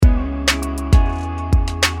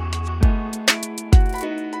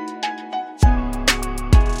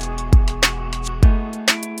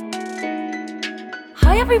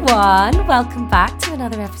everyone, welcome back to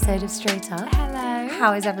another episode of Straight Up. Hello.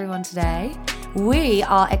 How is everyone today? We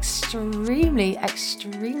are extremely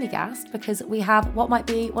gassed because we have what might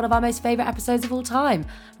be one of our most favourite episodes of all time.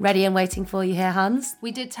 Ready and waiting for you here, Hans.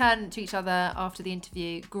 We did turn to each other after the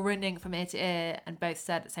interview, grinning from ear to ear, and both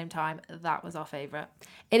said at the same time that was our favourite.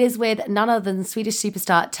 It is with none other than Swedish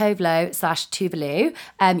superstar Tove Lo / Tuvalu.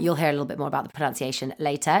 You'll hear a little bit more about the pronunciation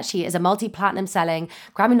later. She is a multi-platinum selling,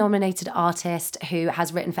 Grammy-nominated artist who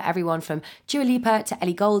has written for everyone from Dua Lipa to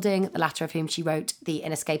Ellie Goulding, the latter of whom she wrote the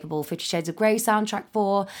inescapable 50 Shades of Grey soundtrack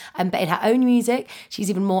for. But in her own music, she's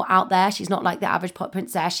even more out there. She's not like the average pop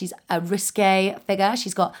princess. She's a risque figure.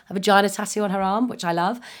 She's got a vagina tattoo on her arm, which I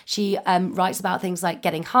love. She writes about things like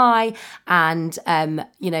getting high and,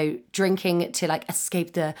 drinking to like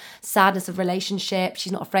escape the sadness of relationship.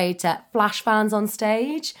 She's not afraid to flash fans on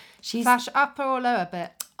stage. She's Flash upper or lower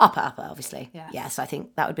bit? Upper, obviously. Yes. Yes, I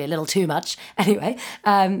think that would be a little too much. Anyway,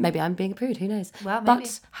 maybe I'm being a prude, who knows? Well, maybe.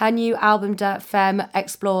 But her new album, Dirt Femme,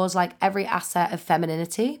 explores like every asset of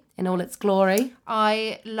femininity in all its glory.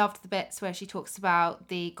 I loved the bits where she talks about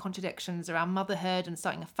the contradictions around motherhood and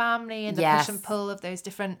starting a family and the Yes. push and pull of those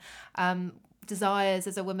different desires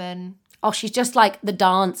as a woman. Oh, she's just like the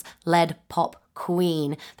dance-led pop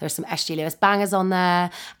queen. There's some S.G. Lewis bangers on there,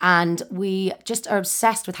 and we just are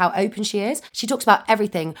obsessed with how open she is. She talks about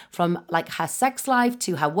everything from like her sex life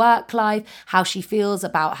to her work life, how she feels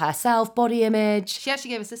about herself, body image. She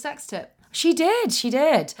actually gave us a sex tip, She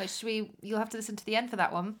did. which you'll have to listen to the end for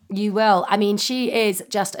that one. You will. I mean, she is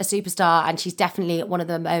just a superstar, and she's definitely one of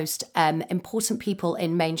the most important people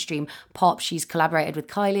in mainstream pop. She's collaborated with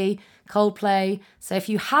Kylie, Coldplay. So if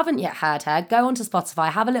you haven't yet heard her, go onto Spotify,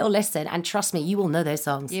 have a little listen, and trust me, you will know those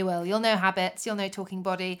songs. You will. You'll know Habits. You'll know Talking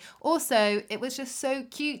Body. Also, it was just so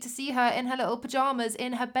cute to see her in her little pajamas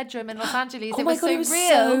in her bedroom in Los Angeles. Oh my God, it was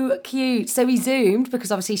so cute. So we zoomed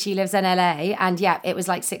because obviously she lives in LA, and yeah, it was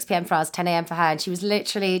like 6 p.m. for us, 10 a.m. for her, and she was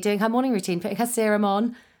literally doing her morning routine, putting her serum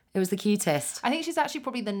on. It was the cutest. I think she's actually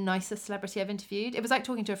probably the nicest celebrity I've interviewed. It was like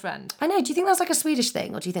talking to a friend. I know. Do you think that's like a Swedish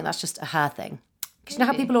thing, or do you think that's just a her thing? Because you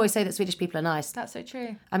know how people always say that Swedish people are nice? That's so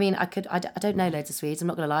true. I mean, I don't know loads of Swedes, I'm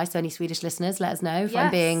not going to lie. So any Swedish listeners, let us know if I'm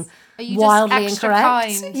Yes. being Are you wildly just extra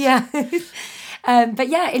incorrect. kind? Yeah. But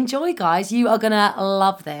yeah, enjoy, guys. You are going to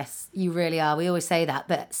love this. You really are. We always say that.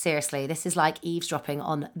 But seriously, this is like eavesdropping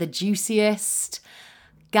on the juiciest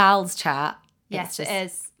gals chat. Yes, it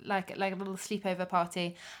is. Like a little sleepover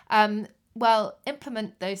party. Well,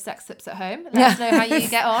 implement those sex tips at home. Let us know how you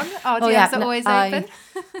get on. Our DMs are always open.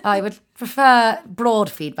 I would prefer broad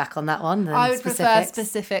feedback on that one than I would prefer specifics.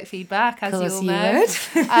 specific feedback, as Of you course all you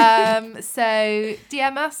know. would. So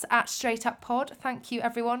DM us at Straight Up Pod. Thank you,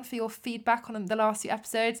 everyone, for your feedback on the last few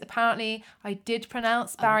episodes. Apparently, I did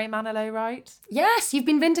pronounce Barry Manilow right. Yes, you've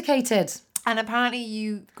been vindicated. And apparently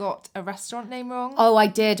you got a restaurant name wrong. Oh, I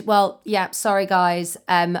did. Well, yeah, sorry, guys.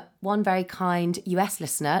 One very kind US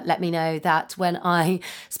listener let me know that when I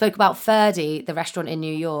spoke about Ferdy, the restaurant in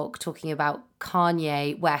New York, talking about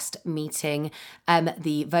Kanye West meeting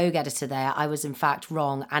the Vogue editor there, I was in fact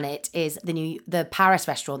wrong, and it is the Paris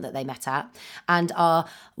restaurant that they met at. And our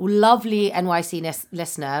lovely NYC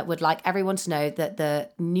listener would like everyone to know that the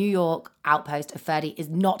New York outpost of Ferdy is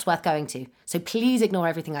not worth going to. So please ignore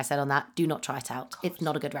everything I said on that. Do not try it out. It's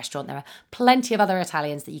not a good restaurant. There are plenty of other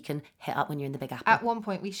Italians that you can hit up when you're in the Big Apple. At one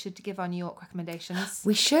point, we should give our New York recommendations.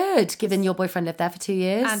 We should, given your boyfriend lived there for 2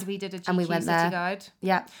 years. And we did a GQ and we went City there. Guide.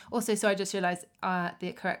 Yeah. Also, so I just realised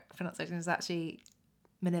the correct pronunciation is actually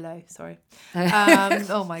Manilo, sorry.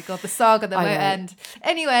 Oh my God, the saga that won't end.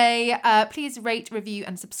 Anyway, please rate, review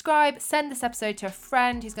and subscribe. Send this episode to a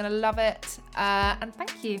friend who's going to love it. And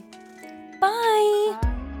thank you.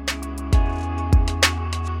 Bye.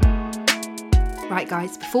 Right,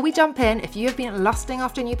 guys, before we jump in, if you have been lusting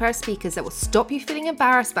after a new pair of speakers that will stop you feeling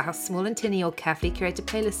embarrassed about how small and tinny your carefully curated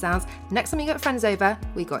playlist sounds, next time you get friends over,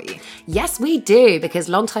 we got you. Yes, we do, because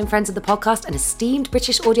longtime friends of the podcast and esteemed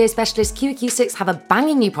British audio specialist Q Acoustics have a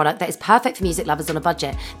banging new product that is perfect for music lovers on a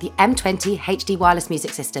budget, the M20 HD wireless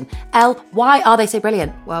music system. Why are they so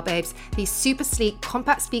brilliant? Well, babes, these super sleek,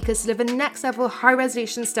 compact speakers deliver next level high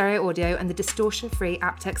resolution stereo audio, and the distortion-free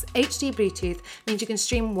aptX HD Bluetooth means you can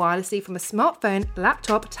stream wirelessly from a smartphone,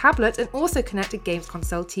 laptop, tablet, and also connect a games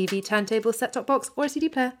console, TV, turntable, set-top box, or a CD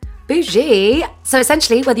player. Bougie! So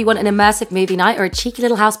essentially, whether you want an immersive movie night or a cheeky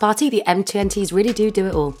little house party, the M20s really do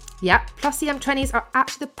it all. Yep, plus the M20s are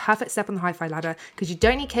actually the perfect step on the hi-fi ladder because you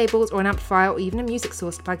don't need cables or an amplifier or even a music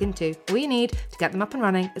source to plug into. All you need to get them up and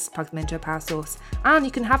running is to plug them into a power source. And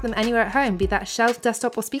you can have them anywhere at home, be that shelf,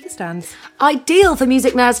 desktop or speaker stands. Ideal for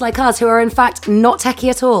music nerds like us who are in fact not techie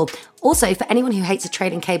at all. Also, for anyone who hates a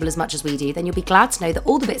trailing cable as much as we do, then you'll be glad to know that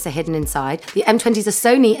all the bits are hidden inside. The M20s are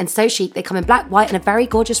so neat and so chic, they come in black, white, and a very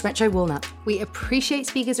gorgeous retro walnut. We appreciate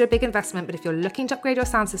speakers are a big investment, but if you're looking to upgrade your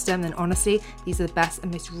sound system, then honestly, these are the best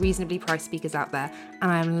and most reasonably priced speakers out there. And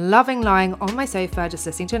I'm loving lying on my sofa just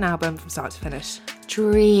listening to an album from start to finish.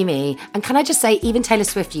 Dreamy. And can I just say, even Taylor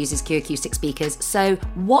Swift uses Q Acoustic speakers, so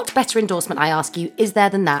what better endorsement, I ask you, is there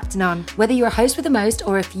than that? None. Whether you're a host with the most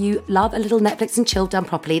or if you love a little Netflix and chill done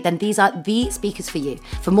properly, then these are the speakers for you.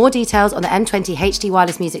 For more details on the M20 HD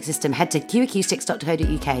wireless music system, head to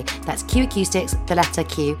qacoustics.co.uk. That's qacoustics, the letter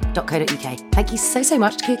q.co.uk. Thank you so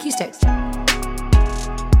much to Q Acoustics.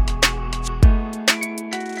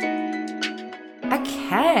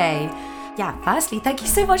 Okay. Yeah, firstly, thank you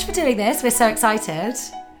so much for doing this. We're so excited.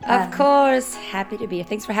 Of course. Happy to be here.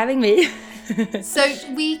 Thanks for having me. So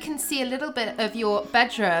we can see a little bit of your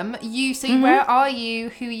bedroom. Where are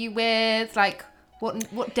you? Who are you with? Like,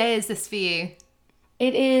 what day is this for you?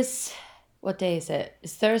 It is... What day is it?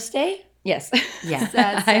 It's Thursday? Yes.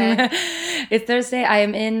 Yeah. It's Thursday. I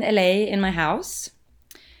am in LA in my house.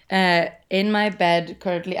 In my bed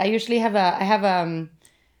currently. I usually have my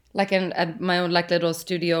own like little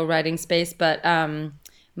studio writing space, but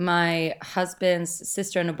my husband's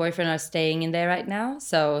sister and a boyfriend are staying in there right now,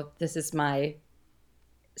 so this is my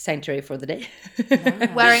sanctuary for the day.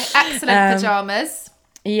 Wearing excellent pajamas.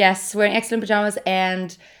 Yes, wearing excellent pajamas,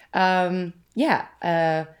 and I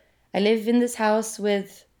live in this house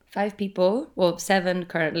with 5 people, well 7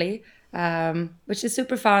 currently, which is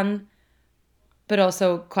super fun, but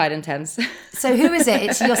also quite intense. So who is it?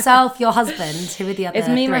 It's yourself, your husband. Who are the other? It's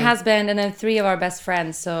me, 3? my husband, and then 3 of our best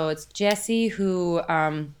friends. So it's Jessie, who,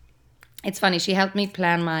 it's funny, she helped me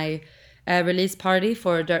plan my release party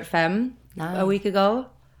for Dirt Femme a week ago.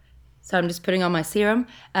 So I'm just putting on my serum.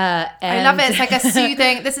 I love it. It's like a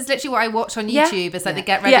soothing... This is literally what I watch on YouTube. It's like the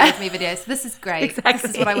Get Ready With Me videos. This is great. Exactly. This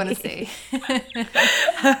is what I want to see.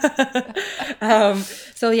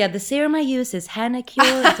 So the serum I use is Henna Cure.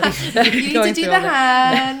 You need to do the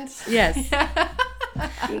hand. Yes.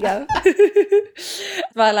 Here you go.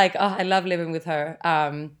 But I love living with her.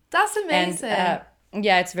 That's amazing. And,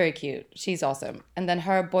 it's very cute. She's awesome. And then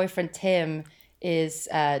her boyfriend, Tim, is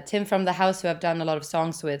Tim from The House, who I've done a lot of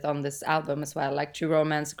songs with on this album as well, like True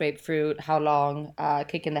Romance, Grapefruit, How Long,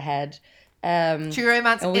 Kick in the Head. True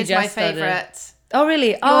Romance is my favourite. Oh,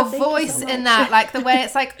 really? Your voice in that, like the way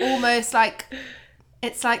it's like almost like,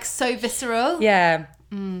 it's like so visceral. Yeah.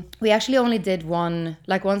 We actually only did one,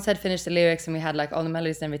 like once I'd finished the lyrics and we had like all the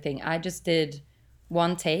melodies and everything, I just did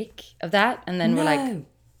one take of that, and then we're like,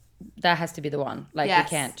 that has to be the one. Like, we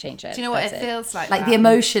can't change it. Do you know what it feels like? Like the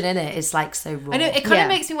emotion in it is like so raw. I know, it kind of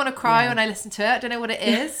makes me want to cry when I listen to it. I don't know what it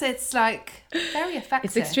is. It's like very effective.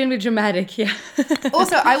 It's extremely dramatic, yeah.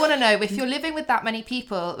 Also, I want to know, if you're living with that many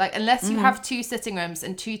people, like unless you have 2 sitting rooms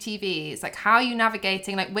and 2 TVs, like how are you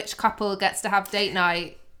navigating, like which couple gets to have date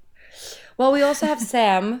night? Well, we also have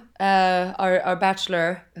Sam, our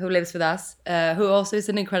bachelor, who lives with us, who also is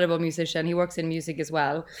an incredible musician. He works in music as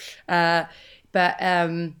well. But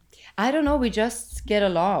I don't know, we just get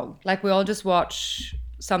along. Like, we all just watch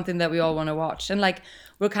something that we all want to watch. And, like,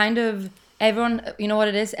 we're kind of, everyone, you know what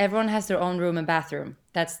it is? Everyone has their own room and bathroom.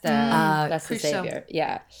 That's the savior.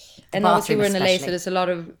 Yeah. And obviously we're in LA, so there's a lot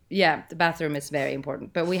of, the bathroom is very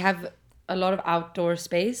important. But we have a lot of outdoor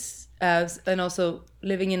space. And also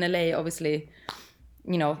living in LA, obviously,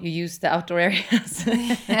 you know, you use the outdoor areas. So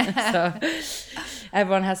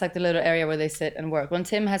everyone has like the little area where they sit and work. When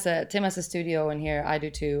Tim has a studio in here, I do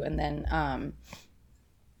too. And then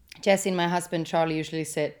Jessie and my husband Charlie usually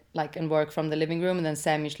sit like and work from the living room, and then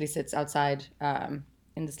Sam usually sits outside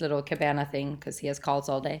in this little cabana thing because he has calls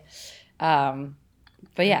all day. But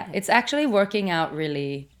yeah, it's actually working out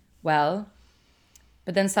really well.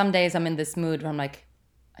 But then some days I'm in this mood where I'm like,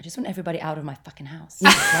 I just want everybody out of my fucking house.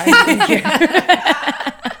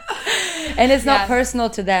 And it's not personal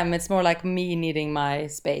to them. It's more like me needing my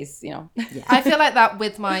space, you know. Yeah. I feel like that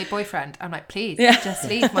with my boyfriend. I'm like, please, just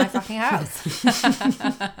leave my fucking house.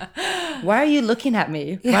 Why are you looking at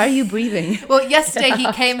me? Why are you breathing? Well, yesterday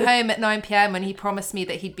he came home at 9 p.m. and he promised me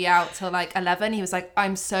that he'd be out till like 11. He was like,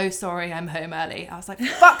 I'm so sorry, I'm home early. I was like,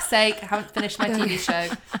 fuck's sake, I haven't finished my TV show.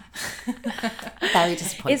 Very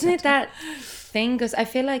disappointed. Isn't it that thing? Because I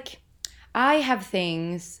feel like I have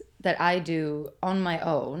things that I do on my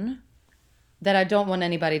own that I don't want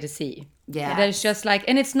anybody to see. Yeah. That it's just like,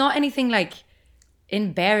 and it's not anything like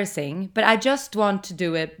embarrassing, but I just want to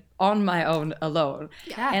do it on my own alone.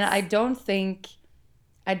 Yes. And I don't think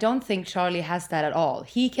Charlie has that at all.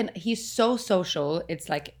 He's so social. It's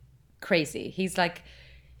like crazy. He's like,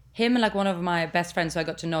 him and like one of my best friends who I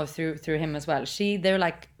got to know through him as well. They're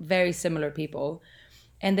like very similar people,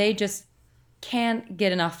 and they just can't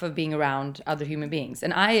get enough of being around other human beings.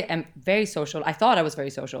 And I am very social. I thought I was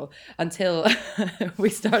very social until we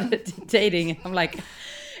started dating. I'm like,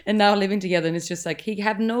 and now living together, and it's just like he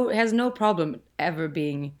has no problem ever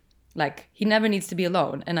being like, he never needs to be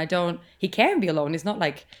alone. And he can be alone. It's not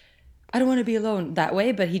like I don't want to be alone that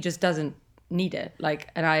way, but he just doesn't need it. Like,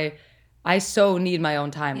 and I so need my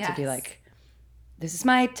own time to be like, this is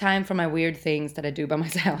my time for my weird things that I do by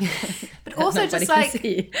myself. But also just like,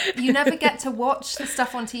 you never get to watch the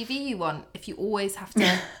stuff on TV you want if you always have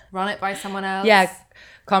to run it by someone else. Yeah,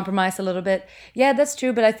 compromise a little bit. Yeah, that's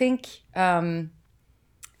true. But I think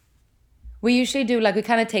we usually do, like, we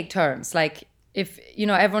kind of take turns. Like, if, you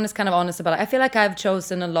know, everyone is kind of honest about it. I feel like I've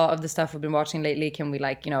chosen a lot of the stuff we've been watching lately. Can we,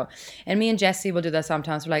 like, you know, and me and Jessie will do that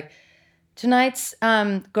sometimes. We're like, tonight's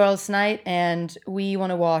girls' night, and we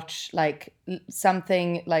want to watch like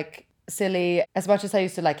something like silly. As much as I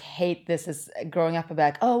used to like hate this as growing up,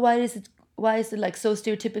 like, oh, why is it like so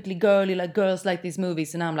stereotypically girly? Like, girls like these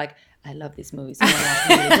movies, and I'm like, I love these movies.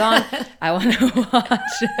 I want to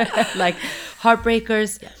watch like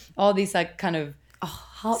Heartbreakers, all these like kind of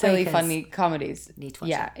silly, funny comedies. Need to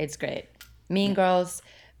watch it. It's great. Mean Girls,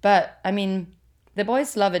 but I mean, the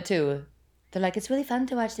boys love it too. They're like, it's really fun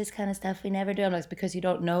to watch this kind of stuff. We never do. I'm like, it's because you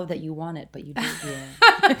don't know that you want it, but you do.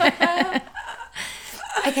 Yeah.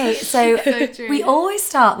 Okay, so we always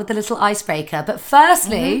start with the little icebreaker. But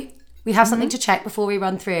firstly, we have something to check before we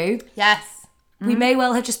run through. Yes. We may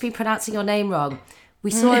well have just been pronouncing your name wrong.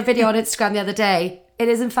 We saw a video on Instagram the other day. It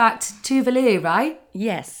is, in fact, Tuvalu, right?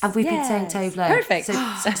 Yes. And we've been saying Tovlo. Perfect.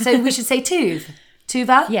 So we should say Tuv.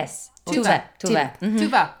 Tuva? Yes. Tuva.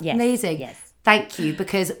 Tuva. Yes. Amazing. Yes. Thank you,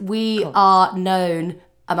 because we are known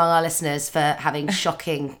among our listeners for having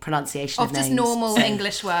shocking pronunciation of names. Just normal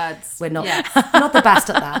English words. We're not not the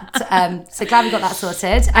best at that. So glad we got that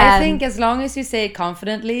sorted. I think as long as you say it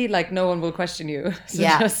confidently, like, no one will question you.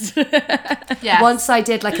 So Once I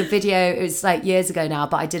did like a video, it was like years ago now,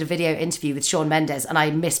 but I did a video interview with Shawn Mendes and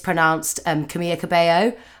I mispronounced Camila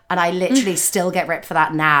Cabello. And I literally still get ripped for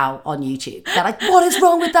that now on YouTube. They're like, what is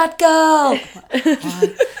wrong with that girl?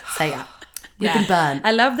 So yeah. We've been burned.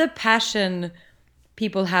 I love the passion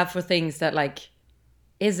people have for things that like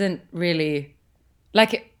isn't really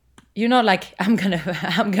like, you're not like, I'm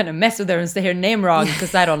gonna mess with her and say her name wrong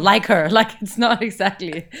because I don't like her. Like, it's not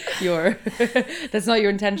exactly that's not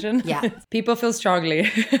your intention. Yeah. People feel strongly.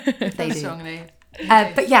 They do. Strongly.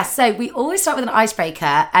 But yeah, so we always start with an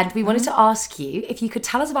icebreaker, and we wanted to ask you if you could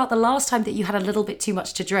tell us about the last time that you had a little bit too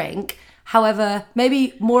much to drink. However,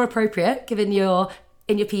 maybe more appropriate, given you're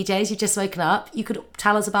in your PJs, you've just woken up, you could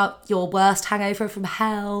tell us about your worst hangover from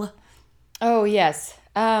hell. Oh, yes.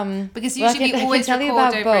 Because usually we always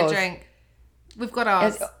record over a drink. We've got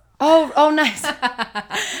ours. Oh, nice.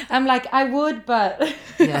 I'm like, I would, but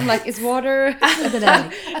I'm like, it's water. I don't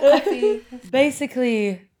know. A coffee.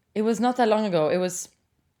 Basically, it was not that long ago. It was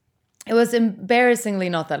embarrassingly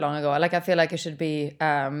not that long ago. Like, I feel like it should be.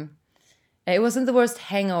 It wasn't the worst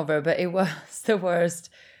hangover, but it was the worst.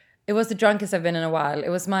 It was the drunkest I've been in a while. It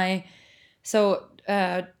was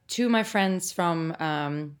two of my friends from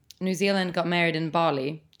New Zealand got married in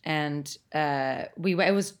Bali, and it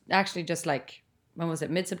was actually just like, when was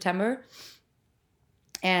it? Mid-September,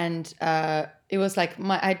 and it was like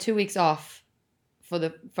I had 2 weeks off for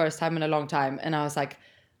the first time in a long time, and I was like,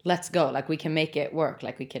 let's go, like, we can make it work,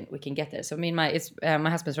 like we can get there. So me and my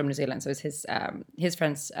husband's from New Zealand, so it's his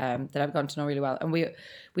friends that I've gotten to know really well, and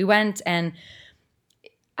we went, and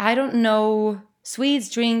I don't know, Swedes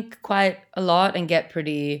drink quite a lot and get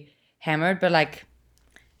pretty hammered, but like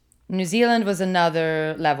New Zealand was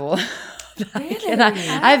another level. Really? And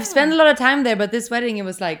I've spent a lot of time there, but this wedding, it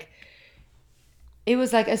was like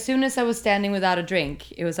as soon as I was standing without a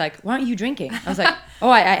drink, it was like, why aren't you drinking? I was like, oh,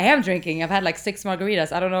 I am drinking. I've had like 6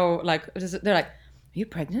 margaritas. I don't know. Like, they're like, are you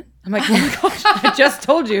pregnant? I'm like, oh my gosh, I just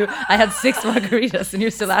told you I had 6 margaritas and you're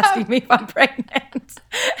still asking me if I'm pregnant.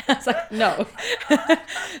 I was like, no.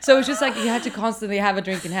 So it was just like, you had to constantly have a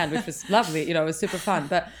drink in hand, which was lovely. You know, it was super fun.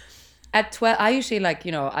 But at 12, I usually like,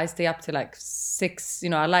 you know, I stay up to like 6. You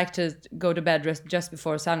know, I like to go to bed just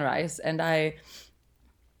before sunrise. And at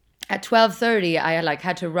 12:30, I like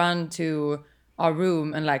had to run to our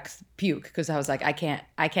room and like puke because I was like, I can't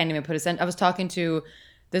even put a sentence. I was talking to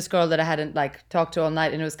this girl that I hadn't like talked to all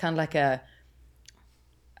night, and it was kind of like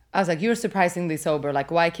I was like, you're surprisingly sober.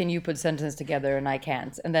 Like, why can you put sentences together and I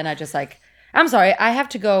can't? And then I just like, I'm sorry, I have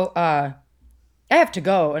to go.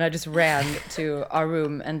 And I just ran to our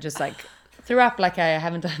room and just like threw up like I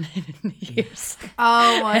haven't done it in years.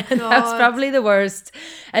 Oh my God. That's probably the worst.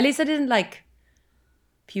 At least I didn't like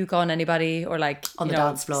puke on anybody or like On the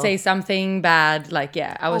dance floor. say something bad. Like,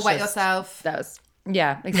 yeah, I was Or wet just, yourself. That was,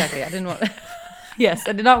 yeah, exactly. I didn't want, yes,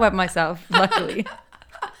 I did not wet myself, luckily.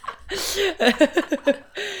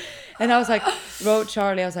 And I was like, wrote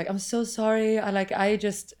Charlie, I was like, I'm so sorry. I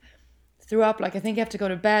just threw up. Like, I think I have to go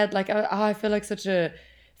to bed. Like, I feel like such a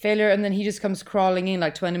failure. And then he just comes crawling in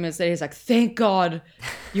like 20 minutes later. He's like, thank God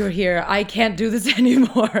you're here. I can't do this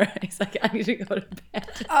anymore. He's like, I need to go to bed.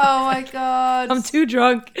 Oh my God. I'm too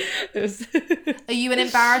drunk. It was Are you an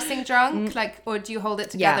embarrassing drunk? Like, or do you hold it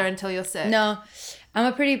together until you're sick? No,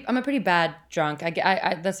 I'm a pretty bad drunk.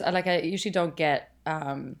 I usually don't get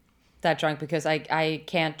that drunk because I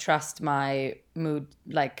can't trust my mood.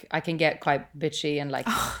 Like, I can get quite bitchy and like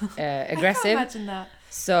aggressive. I can't imagine that.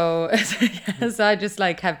 So I just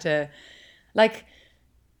like have to like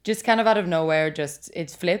just kind of out of nowhere just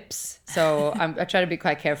it flips. So I try to be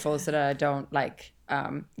quite careful so that I don't like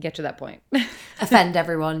get to that point. Offend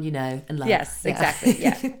everyone, you know, and love. Yes, exactly.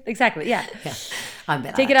 Yeah, exactly. Yeah. Yeah. I'm a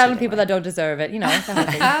bit Take like it out that on people that don't deserve it, you know.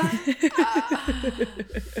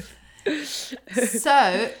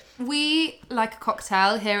 So we like a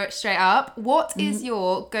cocktail here at Straight Up. What is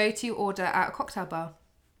your go-to order at a cocktail bar?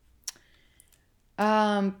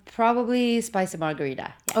 Probably spicy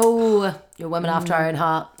margarita. Yeah. Oh, you're a woman after our own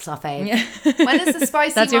heart. It's our fave. When is the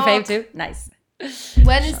spicy That's your fave too? Nice.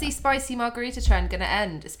 When is the spicy margarita trend going to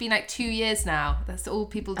end? It's been like 2 years now. That's all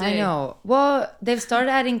people do. I know. Well, they've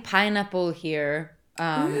started adding pineapple here,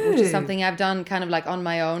 which is something I've done kind of like on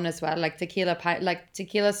my own as well. Like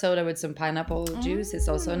tequila soda with some pineapple juice is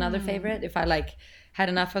also another favorite if I like had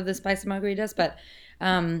enough of the spicy margaritas. But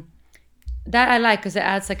that I like because it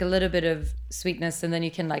adds like a little bit of sweetness, and then you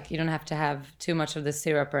can like you don't have to have too much of the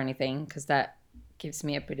syrup or anything because that gives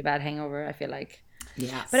me a pretty bad hangover, I feel like.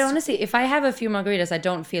 Yeah. But honestly, if I have a few margaritas, I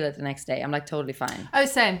don't feel it the next day. I'm like totally fine. Oh,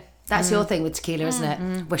 same. That's your thing with tequila, isn't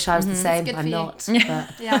it? Wish I was the same. good for I'm you. not.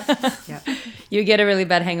 But Yeah. yeah. You get a really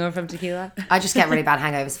bad hangover from tequila? I just get really bad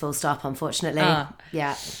hangovers, full stop, unfortunately.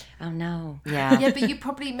 Yeah. Oh no. Yeah. Yeah, but you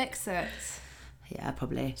probably mix it. Yeah,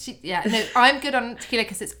 probably. No, I'm good on tequila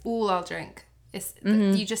because it's all I'll drink. It's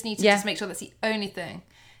you just need to just make sure that's the only thing.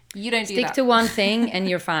 You don't do Stick that. to one thing and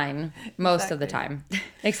you're fine most of the time.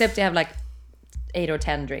 Except you have like 8 or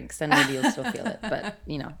 10 drinks and maybe you'll still feel it. But,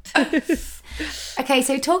 you know. Okay,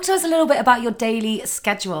 so talk to us a little bit about your daily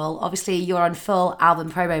schedule. Obviously, you're on full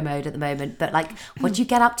album promo mode at the moment, but like, what do you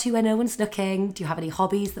get up to when no one's looking? Do you have any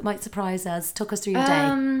hobbies that might surprise us? Talk us through your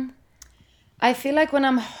day. I feel like when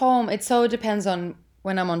I'm home, it so depends on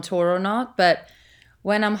when I'm on tour or not. But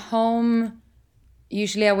when I'm home,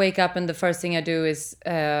 usually I wake up and the first thing I do is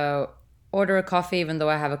order a coffee, even though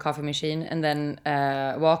I have a coffee machine, and then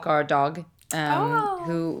walk our dog.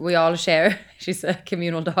 Who we all share. She's a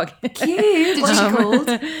communal dog. Cute. What's she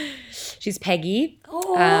called? She's Peggy.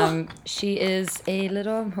 She is a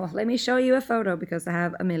little. Well, let me show you a photo because I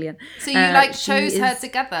have a million. So you chose her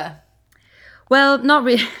together? Well, not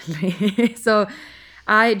really. So,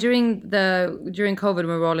 during COVID when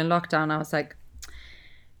we were all in lockdown, I was like,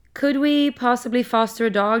 could we possibly foster a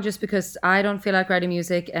dog just because I don't feel like writing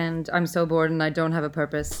music and I'm so bored and I don't have a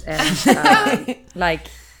purpose and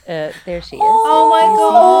there she is. Oh my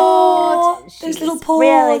God! Those little paws.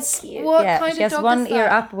 Really cute. What kind she of has dog one is ear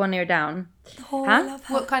that? up, one ear down. Oh, I love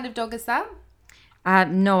her. What kind of dog is that? I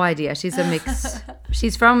have no idea. She's a mix. She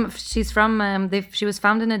was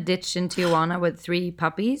found in a ditch in Tijuana with 3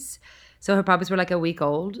 puppies. So her puppies were like a week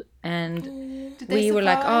old, and Did they we were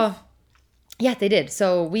like, survive? oh, yeah, they did.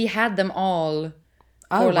 So we had them all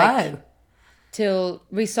Oh, for like wow. till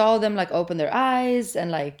we saw them like open their eyes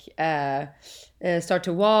and like start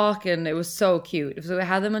to walk, and it was so cute. So we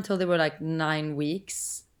had them until they were like 9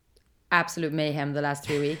 weeks. Absolute mayhem the last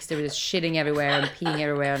 3 weeks. They were just shitting everywhere and peeing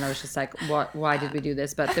everywhere, and I was just like, what? Why did we do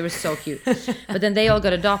this? But they were so cute. But then they all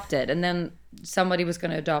got adopted, and then somebody was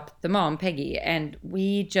going to adopt the mom, Peggy, and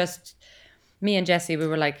me and Jesse, we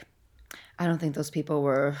were like, I don't think those people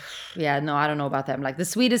were, I don't know about them. Like the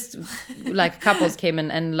sweetest like couples came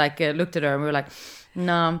in and like looked at her and we were like,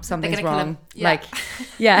 no, something's wrong. Yeah.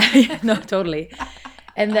 Like, no, totally.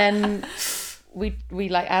 And then we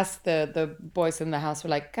like asked the boys in the house, we're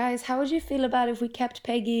like, guys, how would you feel about if we kept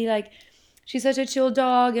Peggy? Like, she's such a chill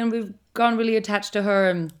dog and we've gone really attached to her.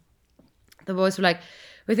 And the boys were like,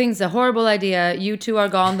 we think it's a horrible idea. You two are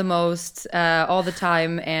gone the most all the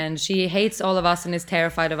time, and she hates all of us and is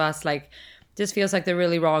terrified of us. Like, this feels like the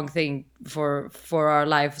really wrong thing for our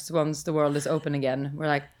lives once the world is open again. We're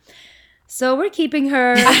like, so we're keeping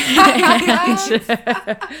her.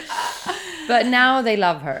 But now they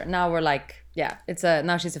love her. Now we're like, yeah,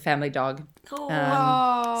 now she's a family dog.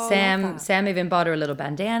 Sam even bought her a little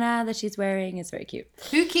bandana that she's wearing. It's very cute.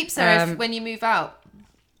 Who keeps her when you move out?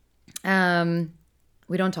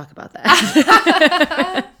 We don't talk about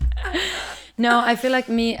that. No, I feel like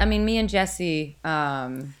me and Jessie are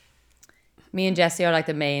like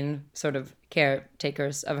the main sort of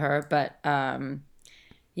caretakers of her. But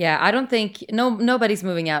yeah, I don't think nobody's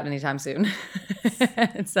moving out anytime soon.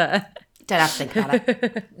 It's don't have to think about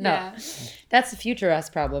it. No, yeah. That's the future us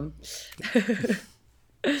problem.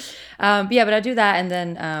 But I do that, and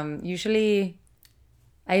then usually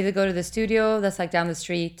I either go to the studio that's like down the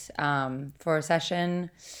street for a session.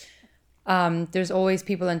 There's always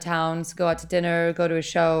people in town, so go out to dinner, go to a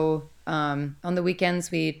show. On the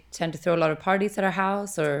weekends, we tend to throw a lot of parties at our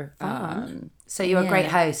house. So you're a great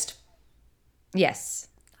host. Yes,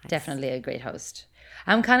 nice. Definitely a great host.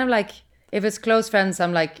 I'm kind of like, if it's close friends,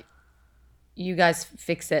 I'm like, you guys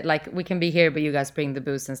fix it. Like, we can be here, but you guys bring the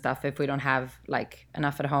booze and stuff if we don't have like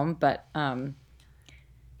enough at home. But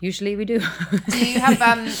usually we do. Do you have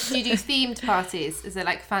do you do themed parties? Is it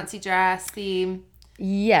like fancy dress theme?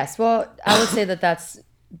 Yes. Well, I would say that's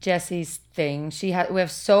Jessie's thing. We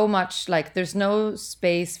have so much, like, there's no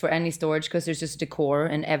space for any storage because there's just decor,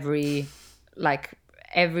 and every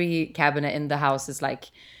cabinet in the house is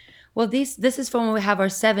like, well, this is for when we have our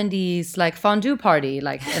 70s like fondue party,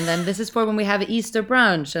 like, and then this is for when we have Easter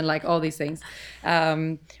brunch, and like all these things,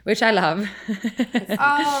 which I love.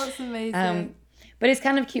 Oh, it's amazing. But it's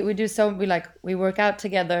kind of cute. We work out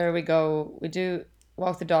together. We do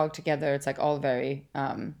walk the dog together. It's like all very,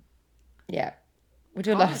 we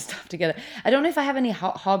do a lot of stuff together. I don't know if I have any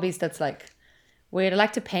hobbies that's like weird. I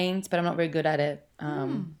like to paint, but I'm not very good at it.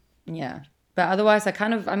 Yeah. But otherwise,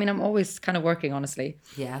 I'm always kind of working, honestly.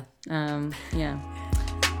 Yeah. Yeah.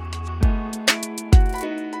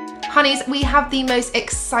 Honeys, we have the most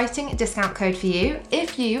exciting discount code for you.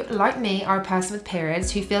 If you, like me, are a person with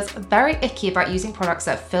periods who feels very icky about using products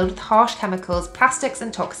that are filled with harsh chemicals, plastics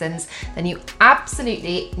and toxins, then you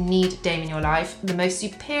absolutely need Dame in your life, the most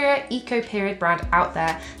superior eco-period brand out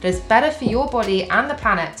there that is better for your body and the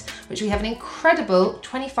planet, which we have an incredible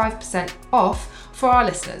 25% off for our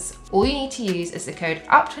listeners. All you need to use is the code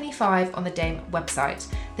UP25 on the Dame website.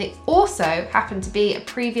 They also happen to be a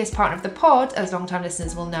previous partner of the pod, as long-time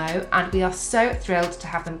listeners will know, and we are so thrilled to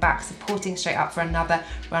have them back supporting Straight Up for another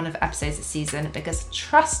run of episodes this season, because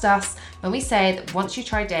trust us when we say that once you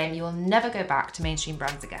try Dame, you will never go back to mainstream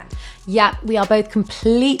brands again. Yeah, we are both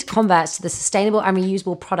complete converts to the sustainable and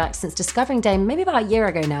reusable products since discovering Dame maybe about a year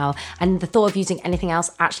ago now, and the thought of using anything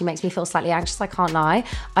else actually makes me feel slightly anxious, I can't lie.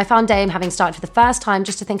 I found Dame having started for the first time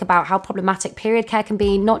just to think about how problematic period care can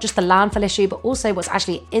be, not just the landfill issue, but also what's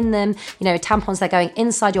actually in them. You know, tampons, they're going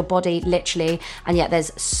inside your body, literally, and yet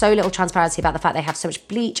there's so little transparency about the fact they have so much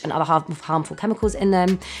bleach and other harmful chemicals in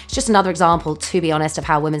them. It's just another example, to be honest, of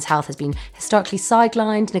how women's health has been historically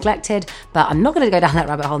sidelined, neglected, but I'm not going to go down that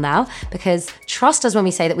rabbit hole now, because trust us when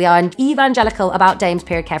we say that we are evangelical about Dame's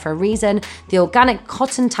period care for a reason. The organic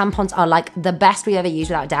cotton tampons are like the best we ever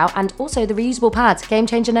used, without a doubt, and also the reusable pads. Game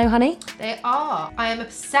changer, no, honey? They are. I am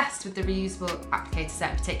obsessed with the reusable applicator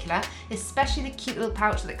set in particular, especially the cute little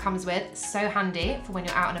pouch that it comes with. So handy for when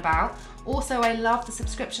you're out and about. Also, I love the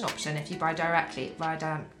subscription option if you buy directly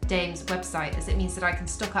via Dame's website, as it means that I can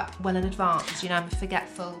stock up well in advance. You know, I'm a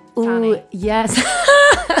forgetful fanny. Ooh, yes.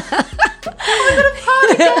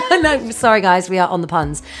 No, sorry guys, we are on the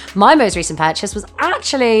puns. My most recent purchase was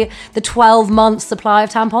actually the 12-month supply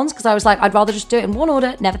of tampons, because I was like, I'd rather just do it in one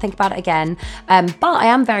order, never think about it again. But I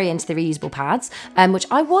am very into the reusable pads, which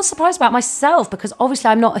I was surprised about myself, because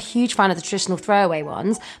obviously I'm not a huge fan of the traditional throwaway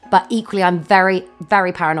ones, but equally I'm very,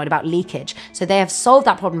 very paranoid about leakage. So they have solved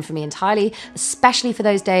that problem for me entirely, especially for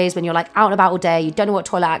those days when you're like out and about all day, you don't know what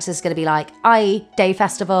toilet access is going to be like, i.e. Day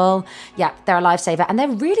Festival. Yeah, they're a lifesaver, and they're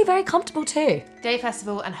really very comfortable too. Day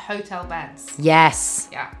Festival and hotel beds. Yes.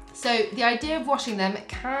 Yeah. So the idea of washing them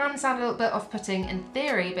can sound a little bit off-putting in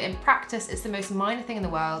theory, but in practice it's the most minor thing in the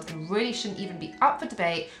world and really shouldn't even be up for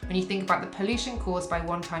debate when you think about the pollution caused by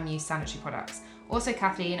one-time use sanitary products. Also,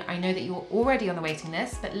 Kathleen, I know that you're already on the waiting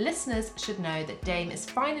list, but listeners should know that Dame is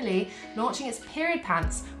finally launching its period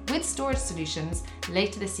pants with storage solutions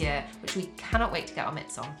later this year, which we cannot wait to get our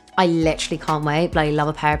mitts on. I literally can't wait. Bloody love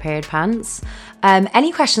a pair of period pants.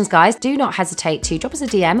 Any questions, guys, do not hesitate to drop us a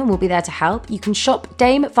DM and we'll be there to help. You can shop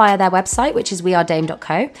Dame via their website, which is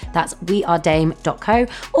wearedame.co. That's wearedame.co.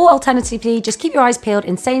 Or alternatively, just keep your eyes peeled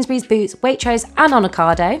in Sainsbury's, Boots, Waitrose and on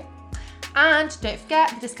Ocado. And don't forget,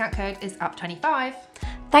 the discount code is UP25.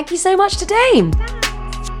 Thank you so much to Dame.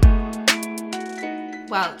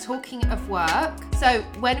 Well, talking of work, so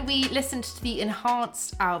when we listened to the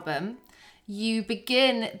Enhanced album, you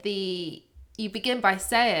begin by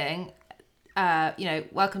saying,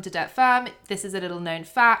 welcome to Dirt Firm. This is a little known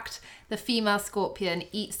fact. The female scorpion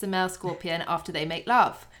eats the male scorpion after they make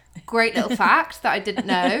love. Great little fact that I didn't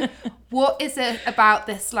know. What is it about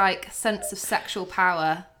this like sense of sexual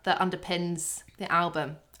power that underpins the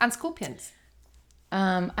album and scorpions?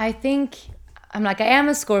 I think I am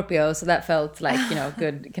a Scorpio, so that felt like,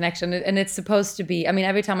 good connection. And it's supposed to be,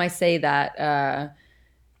 every time I say that,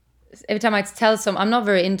 every time I tell someone, I'm not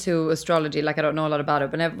very into astrology, like I don't know a lot about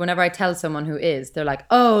it, but whenever I tell someone who is, they're like,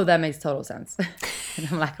 oh, that makes total sense. And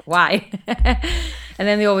I'm like, why? And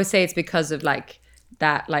then they always say it's because of like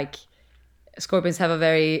that, like Scorpions have a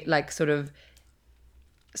very like sort of,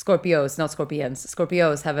 Scorpios, not scorpions,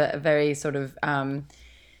 Scorpios have a very sort of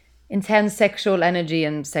intense sexual energy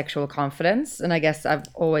and sexual confidence. And I guess I've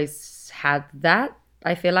always had that,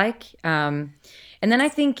 I feel like. And then I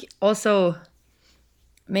think also,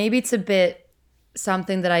 maybe it's a bit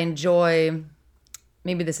something that I enjoy.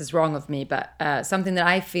 Maybe this is wrong of me, but something that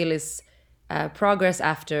I feel is progress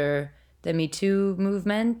after the Me Too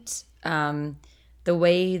movement. The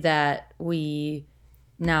way that we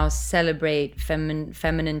now celebrate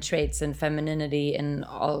feminine traits and femininity in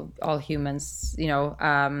all humans,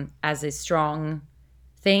 as a strong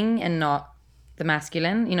thing and not the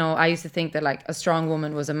masculine. I used to think that like a strong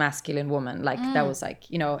woman was a masculine woman, like that was like,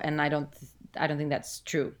 and I don't think that's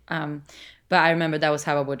true. But I remember that was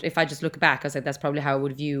how I would, if I just look back, I was like, that's probably how I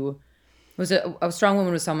would view, a strong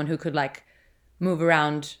woman was someone who could like move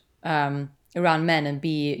around men and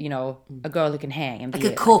be, a girl who can hang and like be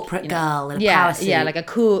a corporate girl in a power suit. Yeah, like a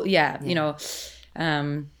cool,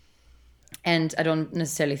 and I don't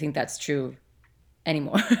necessarily think that's true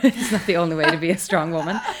anymore. It's not the only way to be a strong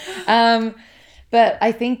woman. But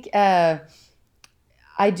I think I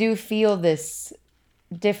do feel this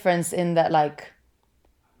difference in that, like,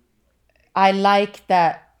 I like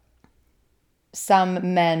that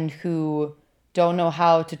some men who don't know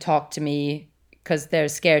how to talk to me because they're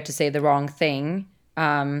scared to say the wrong thing,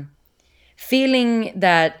 feeling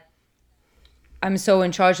that I'm so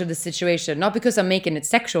in charge of the situation, not because I'm making it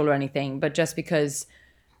sexual or anything, but just because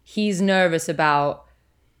he's nervous about,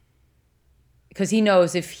 because he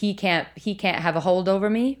knows if he can't have a hold over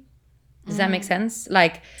me. Does that make sense?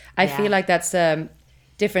 Like, I feel like that's a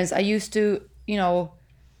difference. I used to,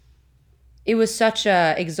 it was such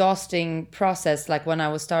a exhausting process, like when I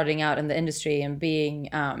was starting out in the industry and being,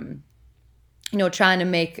 trying to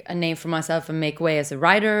make a name for myself and make way as a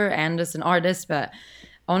writer and as an artist. But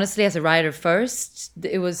honestly, as a writer first,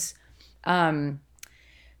 it was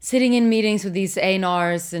sitting in meetings with these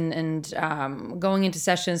A&Rs and going into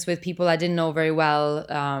sessions with people I didn't know very well,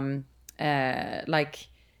 like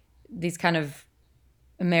these kind of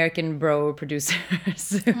American bro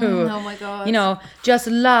producers who, oh my God, just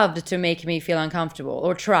loved to make me feel uncomfortable,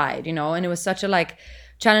 or tried, and it was such a like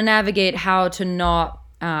trying to navigate how to not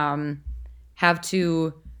have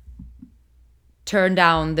to turn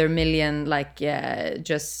down their million like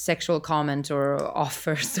just sexual comment or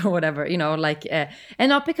offers or whatever, and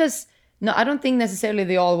not because, no, I don't think necessarily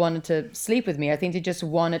they all wanted to sleep with me. I think they just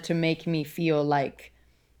wanted to make me feel like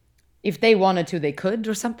if they wanted to, they could,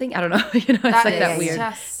 or something. I don't know. It's like that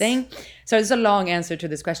weird thing. So it's a long answer to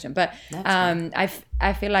this question, but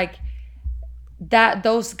I feel like that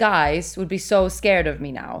those guys would be so scared of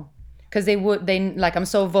me now, because they like, I'm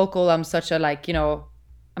so vocal. I'm such a like, I'm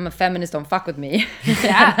a feminist. Don't fuck with me.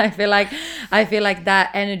 Yeah. I feel like that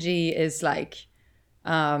energy is like,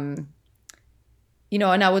 and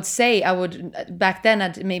I would back then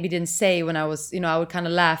I maybe didn't say when I was, I would kind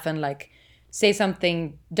of laugh and like say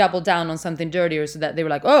something, double down on something dirtier, so that they were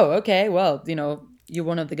like, oh, okay, well, you're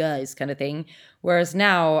one of the guys, kind of thing. Whereas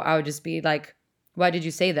now I would just be like, why did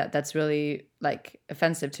you say that? That's really like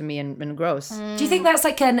offensive to me and gross. Do you think that's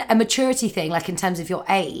like a maturity thing, like in terms of your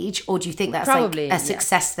age, or do you think that's probably like a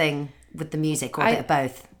success thing with the music, or a bit of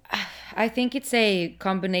both? I think it's a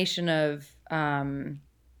combination of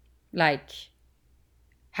like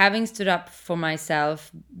having stood up for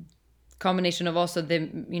myself, combination of also the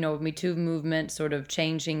Me Too movement sort of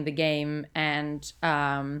changing the game, and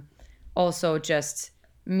also just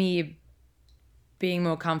me being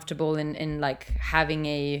more comfortable in like having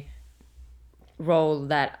a role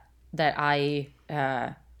that I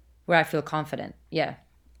where I feel confident. Yeah.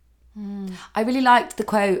 I really liked the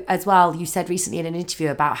quote as well you said recently in an interview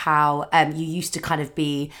about how you used to kind of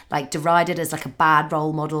be like derided as like a bad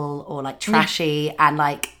role model or like trashy, and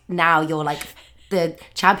like now you're like the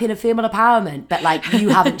champion of female empowerment, but like you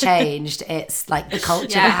haven't changed. It's like the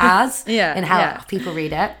culture that has and how people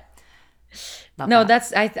read it. No,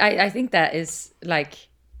 that's I think that is like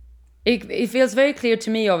it feels very clear to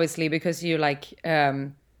me, obviously, because you're like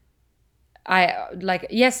I like,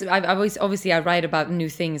 yes, I always, obviously I write about new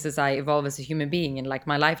things as I evolve as a human being and like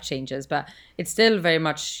my life changes, but it's still very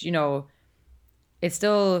much, you know, it's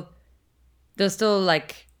still, there's still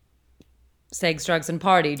like sex, drugs, and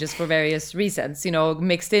party just for various reasons, you know,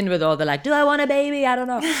 mixed in with all the like, do I want a baby? I don't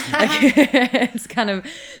know. Like, it's kind of,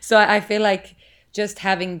 so I feel like just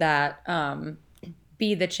having that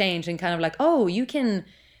be the change and kind of like, oh, you can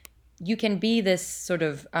be this sort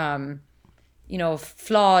of, you know,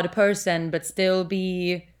 flawed person, but still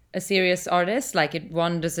be a serious artist. Like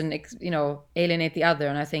one doesn't, you know, alienate the other.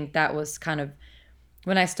 And I think that was kind of,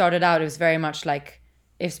 when I started out, it was very much like,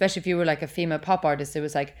 especially if you were like a female pop artist, it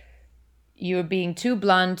was like, you're being too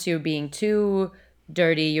blunt, you're being too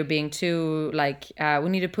dirty, you're being too like, we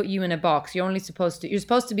need to put you in a box. You're supposed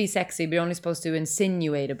to be sexy, but you're only supposed to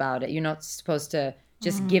insinuate about it. You're not supposed to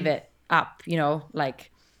just give it up, you know, like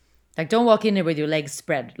don't walk in there with your legs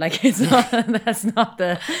spread. Like it's not, that's not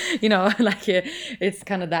the, you know, like it's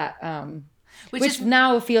kind of that, which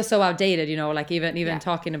now feels so outdated, you know, like even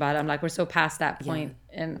talking about it, I'm like, we're so past that point.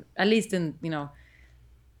 And at least in, you know,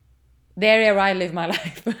 the area where I live my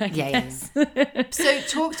life. I guess. So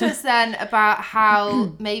talk to us then about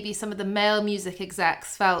how maybe some of the male music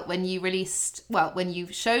execs felt when you when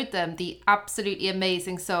you showed them the absolutely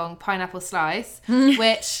amazing song Pineapple Slice,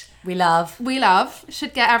 which we love,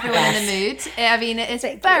 should get everyone in the mood. I mean, it is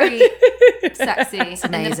very sexy. It's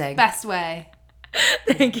amazing. In the best way.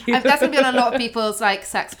 Thank you. That's going to be on a lot of people's like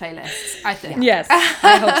sex playlists, I think. Yes,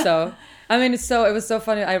 I hope so. I mean, it was so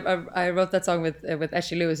funny. I wrote that song with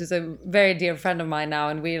Ashley Lewis, who's a very dear friend of mine now,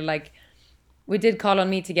 and we did Call on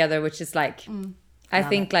Me together, which is like, I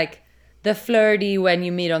think like the flirty when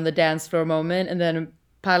you meet on the dance floor moment, and then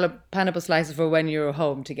Pineapple Slices for when you're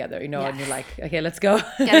home together, you know, and you're like, okay, let's go.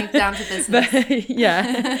 Getting down to business.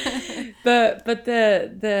 but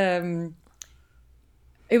the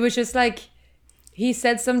it was just like, he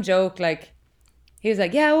said some joke like, he was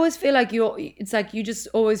like, yeah, I always feel like it's like you just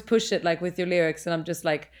always push it like with your lyrics. And I'm just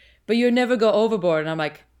like, but you never go overboard. And I'm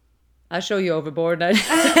like, I'll show you overboard. And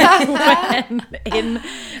I went in.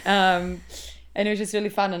 And it was just really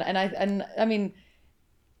fun. And I mean,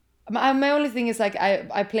 my only thing is like,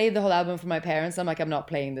 I played the whole album for my parents. I'm like, I'm not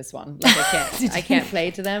playing this one. Like I can't play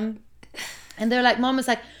it to them. And they're like, Mom is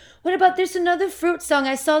like, what about there's another fruit song?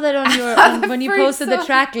 I saw that on your, when you posted the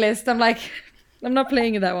track list. I'm like, I'm not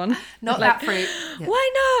playing that one. Not like, that fruit.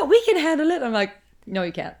 Why not? We can handle it. I'm like, no,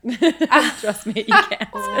 you can't. Trust me, you can't.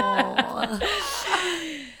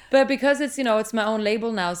 But because it's, you know, it's my own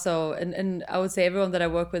label now. So, and I would say everyone that I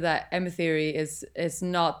work with at Emma Theory is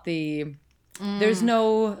not the, there's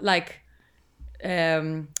no like,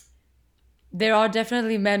 there are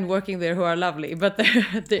definitely men working there who are lovely, but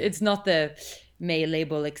it's not the male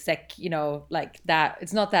label exec, you know, like that.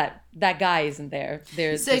 It's not that guy isn't there.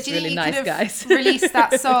 There's so do really nice guys. Released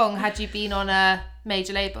that song had you been on a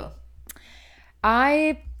major label?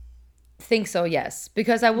 I think so, yes,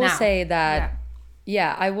 because I will say that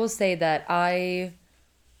I will say that I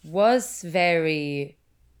was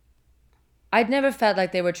I'd never felt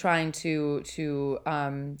like they were trying to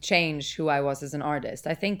change who I was as an artist.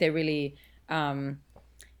 I think they really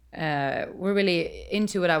were really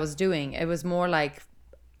into what I was doing. It was more like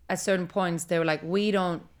at certain points they were like, what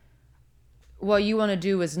you want to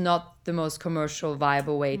do is not the most commercial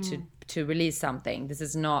viable way to release something. This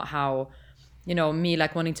is not how, you know, me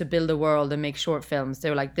like wanting to build a world and make short films. They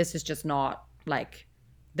were like, this is just not like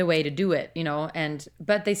the way to do it, you know.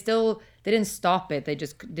 But they didn't stop it. They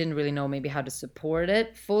just didn't really know maybe how to support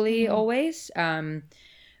it fully always.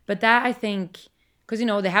 But that, I think, because, you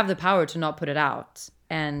know, they have the power to not put it out.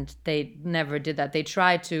 And they never did that. They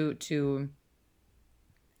tried to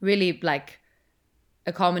really like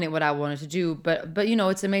accommodate what I wanted to do. But you know,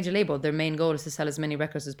 it's a major label. Their main goal is to sell as many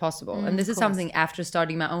records as possible. And this is something after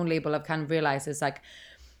starting my own label I've kind of realized is like,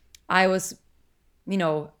 I was, you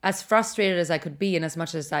know, as frustrated as I could be and as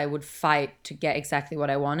much as I would fight to get exactly what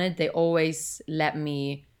I wanted, they always let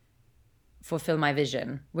me fulfill my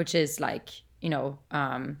vision, which is like, you know,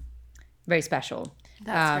 very special.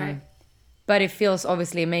 That's right. But it feels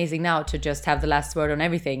obviously amazing now to just have the last word on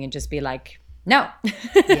everything and just be like, no,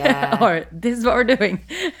 or this is what we're doing.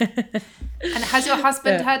 And has your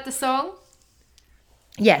husband heard the song?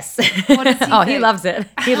 Yes. What does he think? He loves it.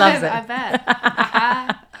 He loves it.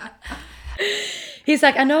 I bet. He's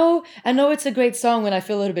like, I know it's a great song when I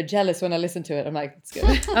feel a little bit jealous when I listen to it. I'm like, it's good.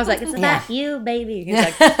 I was like, it's about you, baby. He's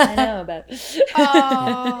like, I know, but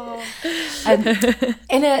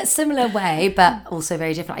in a similar way, but also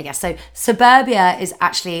very different, I guess. So Suburbia is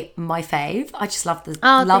actually my fave. I just love it.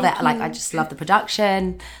 Like, I just love the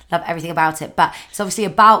production, love everything about it. But it's obviously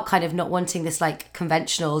about kind of not wanting this like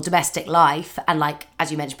conventional domestic life, and like, as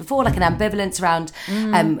you mentioned before, like an ambivalence around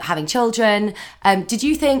having children. Did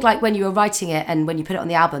you think, like, when you were writing it and when you put it on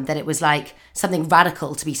the album, that it was like something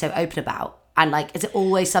radical to be so open about? And like, is it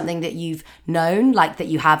always something that you've known, like that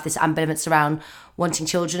you have this ambivalence around wanting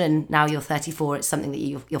children, and now you're 34, it's something that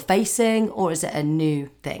you're facing, or is it a new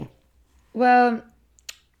thing? Well,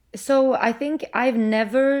 so I think I've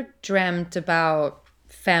never dreamt about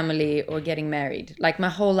family or getting married. Like my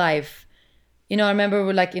whole life, you know, I remember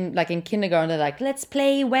we're like in kindergarten, they're like, let's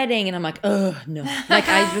play wedding. And I'm like, oh, no. Like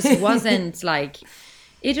I just wasn't like,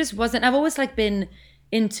 it just wasn't. I've always like been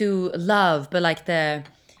into love, but like the,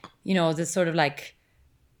 you know, this sort of like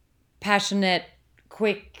passionate,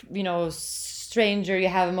 quick, you know, stranger, you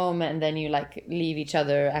have a moment and then you like leave each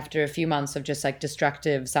other after a few months of just like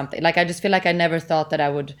destructive something. Like I just feel like I never thought that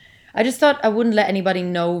I just thought I wouldn't let anybody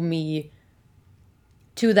know me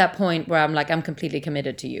to that point where I'm like, I'm completely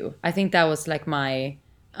committed to you. I think that was like my,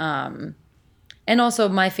 and also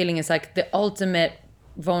my feeling is like the ultimate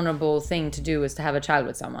vulnerable thing to do is to have a child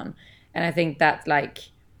with someone. And I think that like,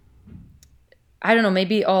 I don't know,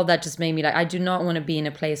 maybe all that just made me like, I do not want to be in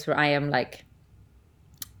a place where I am like,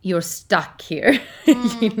 you're stuck here,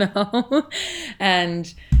 you know?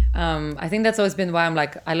 And I think that's always been why I'm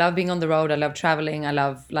like, I love being on the road. I love traveling. I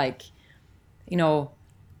love like, you know,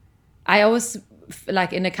 I always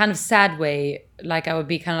like in a kind of sad way, like I would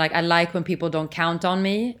be kind of like, I like when people don't count on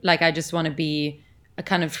me. Like I just want to be a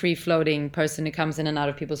kind of free floating person who comes in and out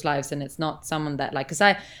of people's lives. And it's not someone that like, cause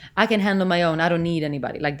I can handle my own. I don't need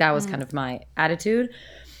anybody. Like that was kind of my attitude.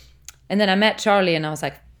 And then I met Charlie and I was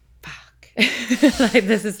like, like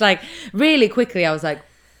this is like really quickly I was like,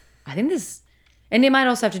 I think this, and it might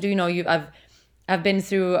also have to do, you know, I've been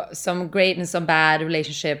through some great and some bad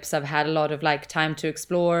relationships. I've had a lot of like time to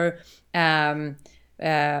explore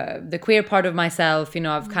the queer part of myself, you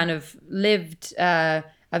know. I've kind of lived,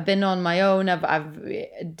 I've been on my own,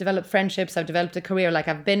 I've developed friendships, I've developed a career, like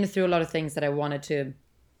I've been through a lot of things that I wanted to.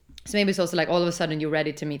 So maybe it's also like all of a sudden you're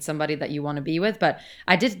ready to meet somebody that you want to be with, but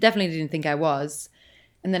I definitely didn't think I was.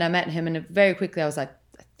 And then I met him and very quickly I was like,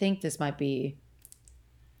 I think this might be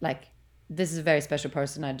like, this is a very special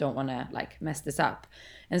person. I don't want to like mess this up.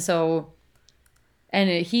 And so,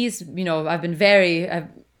 and he's, you know, I've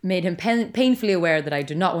made him painfully aware that I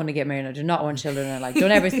do not want to get married. I do not want children. And like,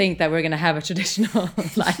 don't ever think that we're going to have a traditional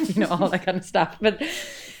life, you know, all that kind of stuff. But,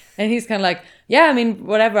 and he's kind of like, yeah, I mean,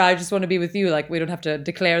 whatever. I just want to be with you. Like, we don't have to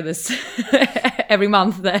declare this every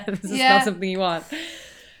month that this is not something you want.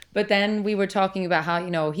 But then we were talking about how,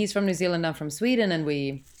 you know, he's from New Zealand, I'm from Sweden. And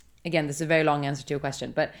we, again, this is a very long answer to your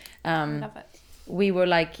question. But Love it. We were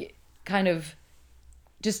like kind of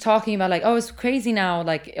just talking about like, oh, it's crazy now.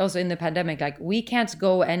 Like also in the pandemic, like we can't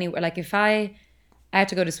go anywhere. Like if I had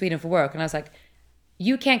to go to Sweden for work and I was like,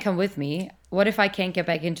 you can't come with me. What if I can't get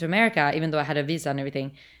back into America, even though I had a visa and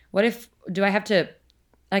everything? Do I have to,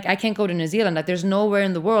 like, I can't go to New Zealand. Like there's nowhere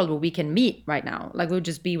in the world where we can meet right now. Like we'll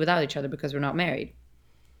just be without each other because we're not married.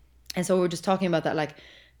 And so we were just talking about that, like,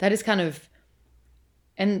 that is kind of,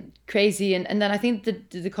 and crazy. And then I think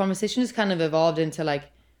the conversation has kind of evolved into like,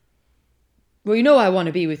 well, you know, I want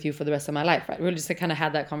to be with you for the rest of my life, right? We just kind of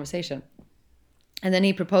had that conversation. And then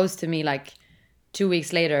he proposed to me like 2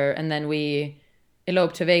 weeks later. And then we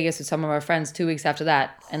eloped to Vegas with some of our friends 2 weeks after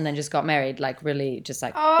that. And then just got married, like really just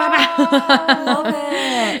like, Love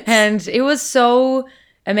it. And it was so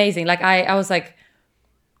amazing. Like I was like,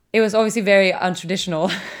 it was obviously very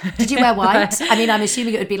untraditional. Did you wear white? I mean, I'm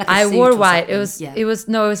assuming it would be like a I suit wore or white. something. It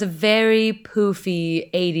was a very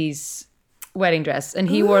poofy 80s wedding dress. And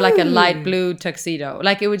he wore like a light blue tuxedo.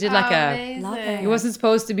 Like it was just like Amazing. it wasn't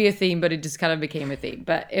supposed to be a theme, but it just kind of became a theme.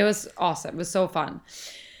 But it was awesome. It was so fun.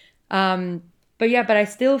 But I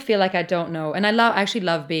still feel like I don't know. And I actually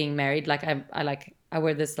love being married. Like I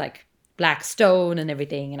wear this like black stone and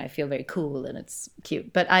everything, and I feel very cool and it's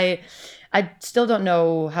cute. But I still don't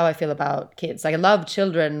know how I feel about kids. Like I love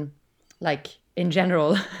children, like in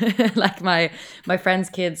general, like my friends'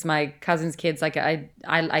 kids, my cousins' kids. Like I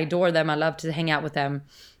adore them. I love to hang out with them.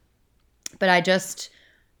 But I just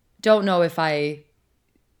don't know if I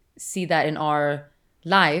see that in our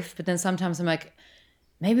life. But then sometimes I'm like,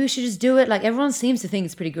 maybe we should just do it. Like everyone seems to think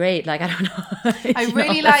it's pretty great. Like I don't know. I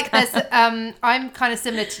really like this. I'm kind of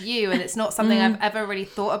similar to you, and it's not something I've ever really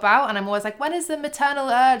thought about. And I'm always like, when is the maternal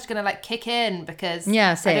urge gonna like kick in? Because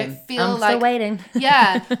yeah, I same. don't feel I'm like still waiting.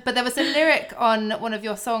 Yeah, but there was a lyric on one of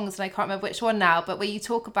your songs, and I can't remember which one now, but where you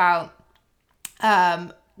talk about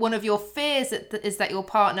one of your fears is that your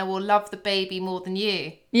partner will love the baby more than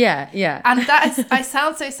you. Yeah. And that is, I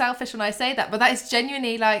sound so selfish when I say that, but that is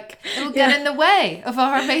genuinely like, it'll get in the way of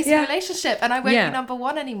our amazing relationship, and I won't be number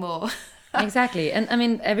one anymore. Exactly. And I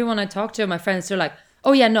mean, everyone I talk to, my friends, they're like,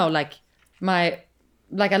 oh yeah, no, like I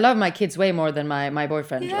love my kids way more than my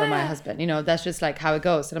boyfriend or my husband. You know, that's just like how it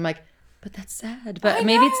goes. And I'm like, but that's sad. But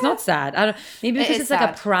maybe it's not sad. I don't. Maybe because it's sad.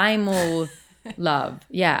 Like a primal love.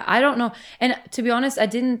 Yeah, I don't know. And to be honest, I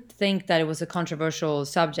didn't think that it was a controversial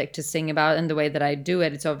subject to sing about in the way that I do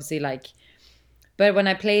it. It's obviously like, but when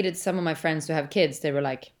I played it, some of my friends who have kids, they were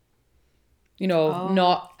like, you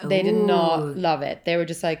know, they did not love it. They were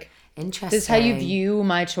just like, interesting. This is how you view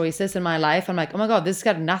my choices in my life. I'm like, oh my God, this has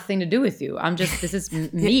got nothing to do with you. this is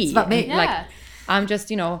me. It's about me. Yeah. Like, I'm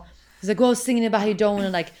just, you know, it's like, well, singing about how you don't want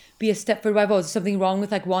to like be a Stepford wife. Oh, is there something wrong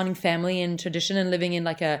with like wanting family and tradition and living in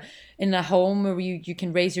like in a home where you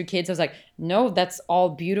can raise your kids? I was like, no, that's all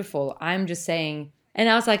beautiful. I'm just saying. And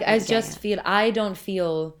I was like, I don't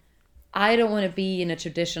want to be in a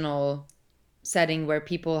traditional setting where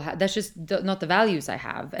people that's just not the values I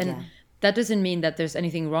have. And that doesn't mean that there's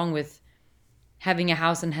anything wrong with having a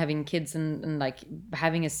house and having kids and like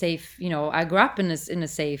having a safe, you know, I grew up in a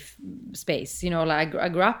safe space, you know, like I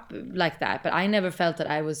grew up like that, but I never felt that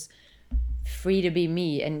I was free to be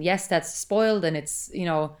me. And yes, that's spoiled and it's, you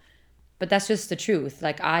know, but that's just the truth.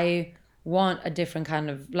 Like I want a different kind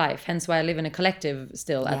of life. Hence why I live in a collective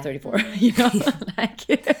still at 34, you know, like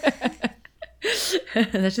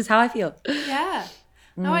that's just how I feel. Yeah.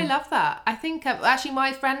 No, I love that. I think actually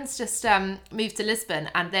my friends just moved to Lisbon,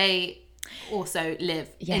 and they also live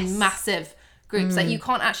in massive groups. Like you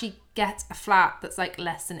can't actually get a flat that's like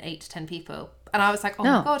less than 8 to 10 people. And I was like, oh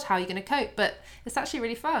my God, how are you going to cope? But it's actually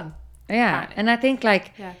really fun. Yeah. Apparently. And I think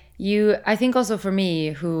like I think also for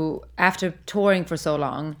me, who after touring for so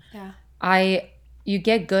long, you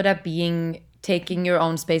get good at taking your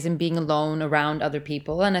own space and being alone around other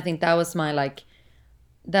people. And I think that was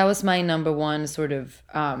my number one sort of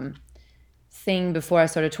thing before I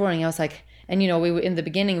started touring. I was like, and you know, in the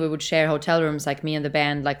beginning we would share hotel rooms, like me and the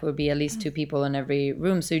band, like would be at least 2 people in every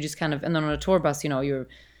room. So you just kind of, and then on a tour bus, you know, you're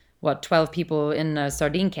 12 people in a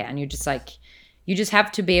sardine can. You're just like, you just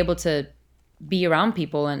have to be able to be around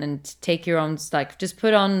people and take your own, like just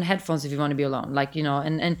put on headphones if you want to be alone, like, you know,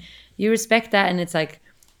 and you respect that. And it's like,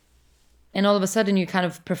 and all of a sudden you kind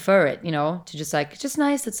of prefer it, you know, to just like, it's just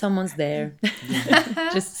nice that someone's there,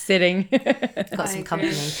 just sitting. Got some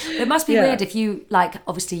company. It must be weird if you, like,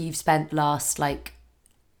 obviously you've spent the last, like,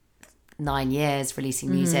 9 years releasing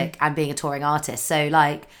music and being a touring artist. So,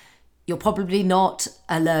 like, you're probably not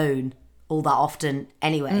alone all that often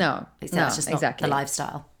anyway. No, it's just not the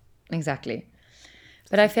lifestyle. Exactly.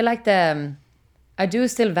 But I feel like I do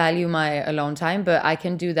still value my alone time, but I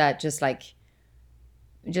can do that just like,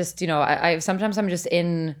 you know, I sometimes I'm just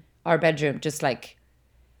in our bedroom, just like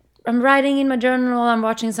I'm writing in my journal, I'm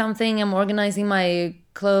watching something, I'm organizing my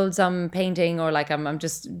clothes, I'm painting, or like I'm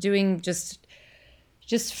just doing just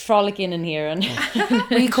frolicking in here. And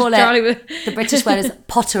we call it the British word is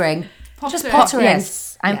pottering. Just pottering.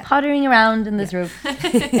 Yes, I'm pottering around in this room.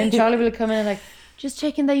 And Charlie will come in and like, just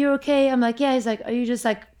checking that you're okay. I'm like, yeah. He's like, are you just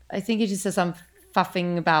like, I think he just says I'm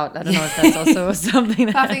faffing about. I don't know if that's also something.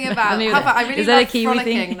 Faffing about. I really is that love a Kiwi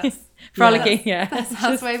frolicking. thing? Frolicking, yeah. That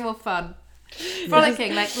sounds way more fun.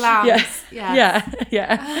 Frolicking, like lambs. Yeah.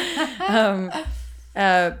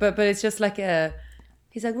 But it's just like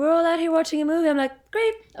he's like, we're all out here watching a movie. I'm like,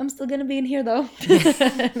 great. I'm still gonna be in here though.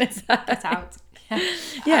 It's out.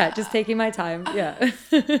 Yeah, just taking my time. Yeah.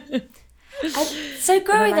 So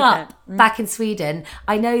growing up back in Sweden,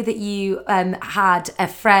 I know that you had a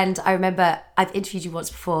friend. I remember I've interviewed you once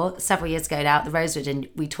before, several years ago now, at the Rosewood, and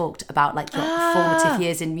we talked about like your formative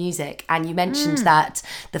years in music. And you mentioned that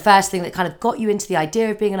the first thing that kind of got you into the idea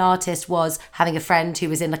of being an artist was having a friend who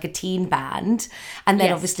was in like a teen band. And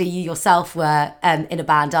then obviously you yourself were in a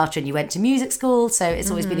band after, and you went to music school. So it's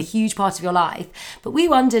always been a huge part of your life. But we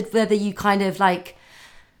wondered whether you kind of like,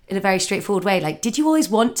 in a very straightforward way, like, did you always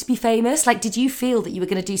want to be famous? Like, did you feel that you were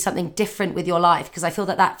going to do something different with your life? Because I feel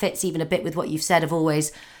that fits even a bit with what you've said of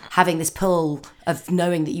always having this pull of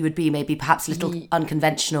knowing that you would be maybe perhaps a little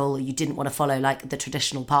unconventional, or you didn't want to follow like the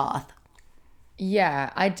traditional path.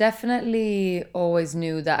 Yeah, I definitely always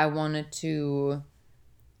knew that I wanted to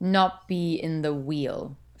not be in the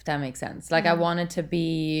wheel if that makes sense. Like I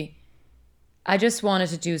just wanted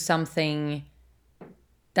to do something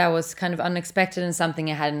that was kind of unexpected and something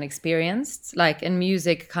I hadn't experienced. Like, and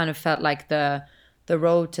music kind of felt like the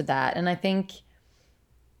road to that. And I think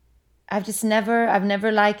I've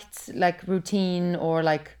never liked like routine or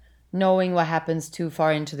like knowing what happens too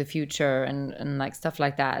far into the future and like stuff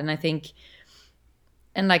like that. And I think,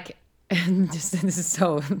 and like, this is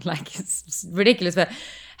so like, it's ridiculous, but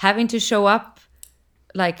having to show up,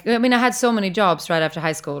 like, I mean, I had so many jobs right after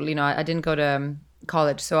high school, you know, I didn't go to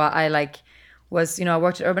college. So I like was, you know, I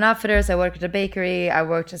worked at Urban Outfitters, I worked at a bakery, I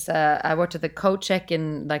worked at the coat check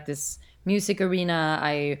in like this music arena,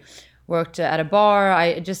 I worked at a bar,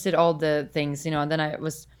 I just did all the things, you know, and then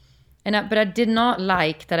but I did not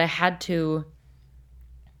like that I had to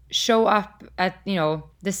show up at, you know,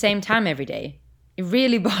 the same time every day. It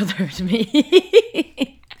really bothered me.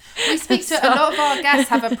 We speak to a lot of our guests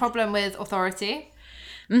have a problem with authority.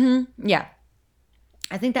 Mm-hmm. Yeah.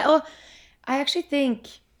 I think that, I actually think,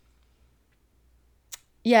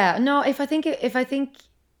 yeah, no, if I think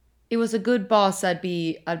it was a good boss, I'd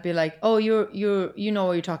be like, oh, you know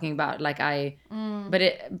what you're talking about. Like but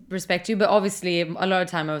it respect you. But obviously a lot of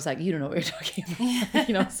time I was like, you don't know what you're talking about,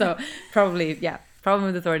 you know? So probably, yeah, problem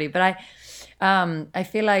with authority. But I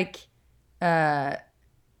feel like, yeah,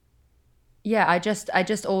 I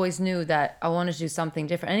just always knew that I wanted to do something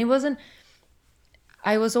different. And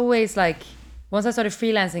I was always like, once I started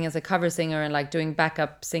freelancing as a cover singer and like doing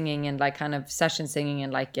backup singing and like kind of session singing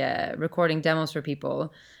and like recording demos for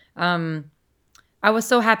people, I was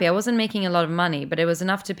so happy. I wasn't making a lot of money, but it was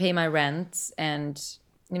enough to pay my rent. And,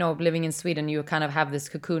 you know, living in Sweden, you kind of have this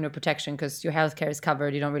cocoon of protection because your healthcare is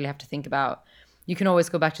covered. You don't really have to think about, you can always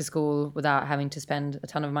go back to school without having to spend a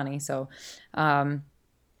ton of money. So I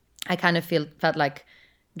kind of felt like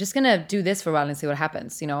I'm just going to do this for a while and see what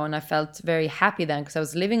happens, you know. And I felt very happy then because I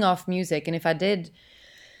was living off music. And if I did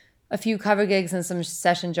a few cover gigs and some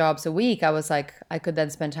session jobs a week, I was like, I could then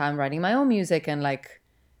spend time writing my own music and like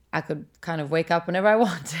I could kind of wake up whenever I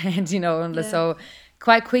wanted, you know. And so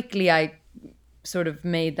quite quickly I sort of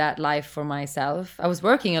made that life for myself. I was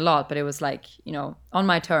working a lot, but it was like, you know, on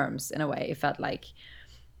my terms in a way, it felt like.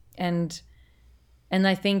 And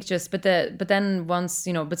I think just, but then once,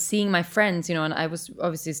 you know, but seeing my friends, you know, and I was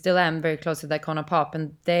obviously still am very close with Icona Pop,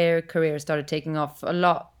 and their career started taking off a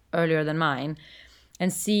lot earlier than mine.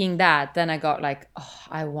 And seeing that, then I got like, oh,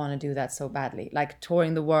 I want to do that so badly. Like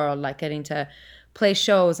touring the world, like getting to play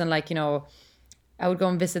shows and like, you know, I would go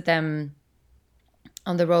and visit them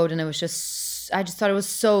on the road, and it was just, I just thought it was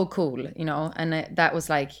so cool, you know, and that was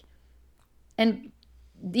like, and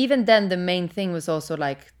even then the main thing was also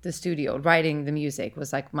like the studio, writing the music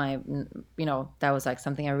was like my, you know, that was like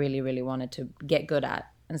something I really, really wanted to get good at.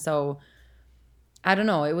 And so I don't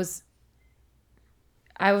know, I was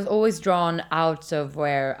always drawn out of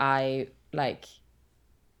where I like,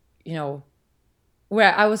 you know,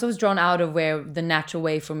 where I was always drawn out of where the natural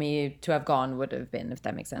way for me to have gone would have been, if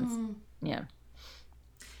that makes sense. Yeah.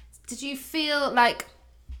 Did you feel like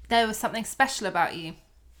there was something special about you?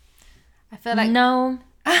 I feel like no.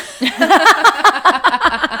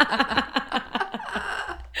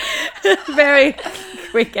 Very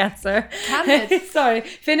quick answer. Sorry,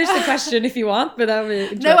 finish the question if you want, but that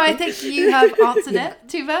would no, I think you have answered it,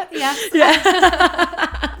 Tuva. Yes.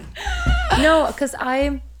 Yeah. No, because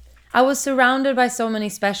I was surrounded by so many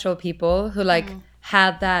special people who like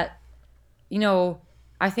had that, you know.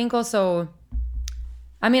 I think also,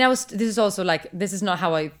 I mean, this is also like, this is not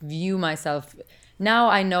how I view myself. Now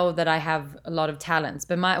I know that I have a lot of talents,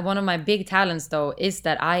 but one of my big talents though is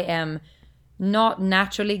that I am not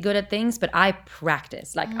naturally good at things, but I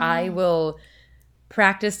practice. Like I will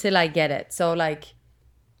practice till I get it. So like,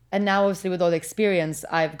 and now obviously with all the experience,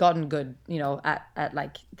 I've gotten good, you know, at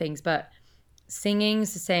like things, but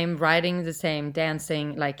singing's the same, writing the same,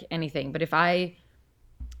 dancing, like anything. But if I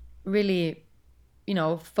really, you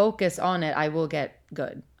know, focus on it, I will get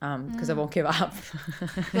good because I won't give up.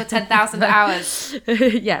 Your 10,000 hours.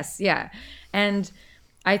 Yes, yeah. And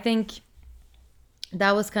I think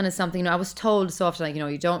that was kind of something, you know, I was told so often, like, you know,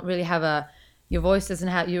 you don't really have your voice doesn't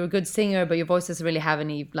have, you're a good singer, but your voice doesn't really have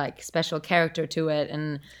any like special character to it.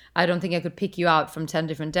 And I don't think I could pick you out from 10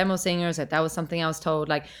 different demo singers. Like that was something I was told,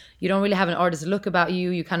 like, you don't really have an artist look about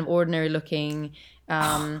you. You're kind of ordinary looking.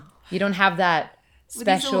 You don't have that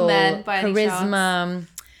special charisma.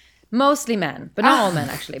 Mostly men, but not all men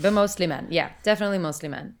actually, but mostly men. Yeah, definitely mostly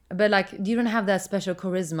men. But like, you don't have that special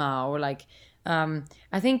charisma or like,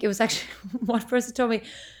 I think it was actually one person told me,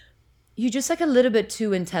 you're just like a little bit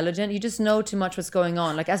too intelligent. You just know too much what's going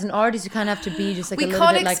on. Like as an artist, you kind of have to be just like a little bit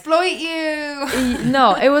like. We can't exploit you.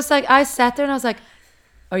 No, it was like, I sat there and I was like,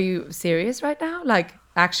 are you serious right now? Like,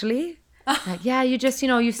 actually? Like, yeah, you just,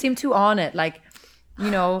 you seem too on it. Like,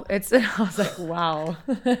 it's, I was like, wow,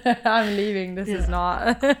 I'm leaving. This is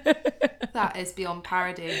not. That is beyond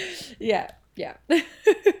parody. Yeah.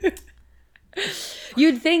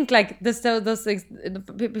 You'd think like those things,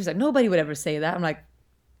 people's like, nobody would ever say that. I'm like,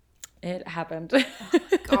 it happened.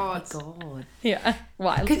 God. Yeah.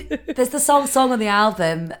 Wild. There's the song on the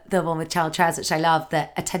album, the one with Child Trez, which I love, the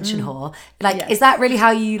Attention Whore. Like, Yes. is that really how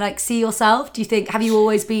you like see yourself? Do you think, have you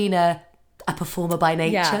always been a performer by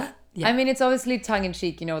nature? Yeah. I mean, it's obviously tongue in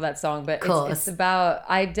cheek, that song, but it's about,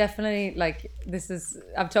 I definitely like,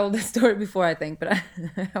 I've told this story before, I think, but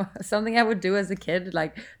something I would do as a kid,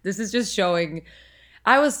 like, this is just showing,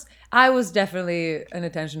 I was definitely an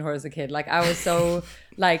attention whore as a kid. Like, I was so,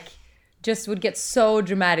 like, just would get so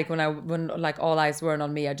dramatic when like all eyes weren't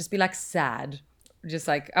on me. I'd just be like sad. Just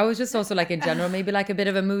like, I was just also like in general, maybe like a bit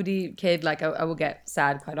of a moody kid. Like I would get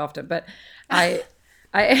sad quite often, but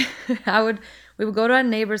we would go to our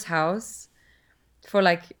neighbor's house for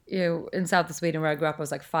like, in south of Sweden where I grew up, I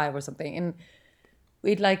was like 5 or something. And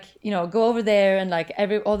we'd like, go over there and like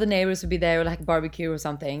all the neighbors would be there with like barbecue or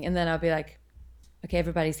something. And then I'd be like, okay,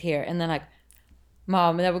 everybody's here. And then like,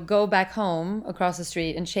 Mom, and I would go back home across the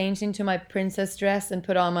street and change into my princess dress and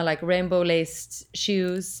put on my like rainbow laced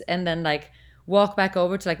shoes and then like walk back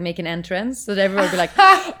over to like make an entrance so that everyone would be like,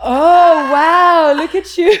 oh wow, look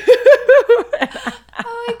at you.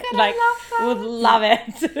 Oh my God, like, I love that. would love it.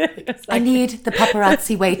 It's I like, need the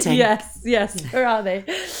paparazzi waiting. yes, where are they?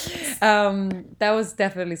 That was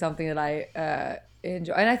definitely something that I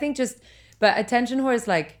enjoy. And I think but attention whore is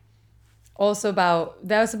like, also about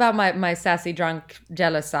my sassy, drunk,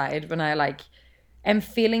 jealous side when I like am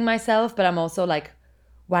feeling myself, but I'm also like,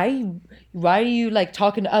 why are you like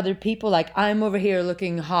talking to other people? Like, I'm over here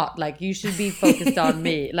looking hot. Like, you should be focused on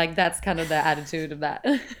me. Like, that's kind of the attitude of that.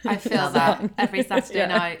 I feel that every Saturday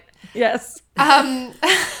night. Yes. But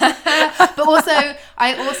also,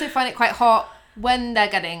 I also find it quite hot when they're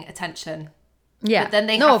getting attention. Yeah. But then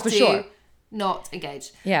they no, have for to sure. not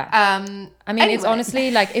engage. Yeah. I mean, it's anyway. honestly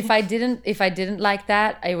like if I didn't like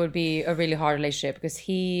that, it would be a really hard relationship because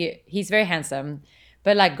he's very handsome.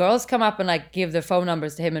 But like girls come up and like give their phone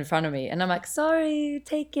numbers to him in front of me, and I'm like, sorry,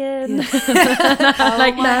 take it.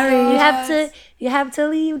 Like, God. you have to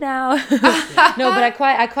leave now. No, but I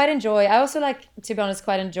quite enjoy. I also like, to be honest,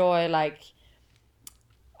 quite enjoy like.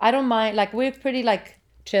 I don't mind, like, we're pretty like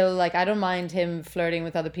chill. Like, I don't mind him flirting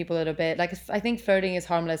with other people a little bit. Like, I think flirting is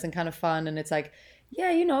harmless and kind of fun, and it's like, yeah,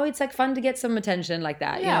 it's like fun to get some attention like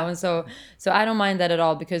that, And so I don't mind that at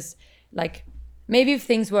all because like. Maybe if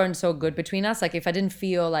things weren't so good between us, like if I didn't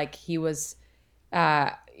feel like he was,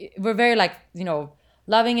 we're very like,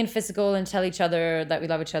 loving and physical and tell each other that we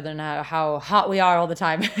love each other and how hot we are all the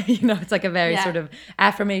time. It's like a very sort of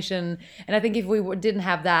affirmation. And I think if we didn't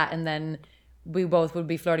have that and then we both would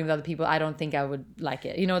be flirting with other people, I don't think I would like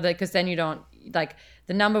it. Because then you don't, like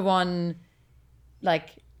the number one, like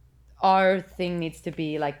our thing needs to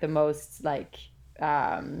be like the most like,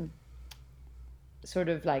 sort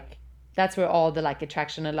of like, that's where all the like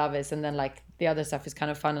attraction and love is, and then like the other stuff is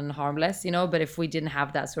kind of fun and harmless, but if we didn't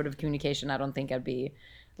have that sort of communication, I don't think I'd be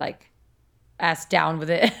like as down with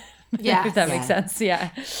it. Yes. If that makes sense. Yeah,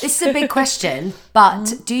 This is a big question,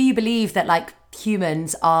 but do you believe that like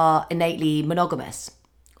humans are innately monogamous,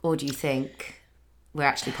 or do you think we're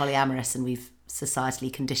actually polyamorous and we've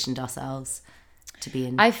societally conditioned ourselves to be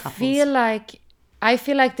in couples? I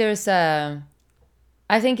feel like there's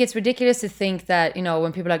I think it's ridiculous to think that,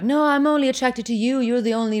 when people are like, no, I'm only attracted to you. You're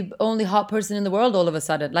the only hot person in the world all of a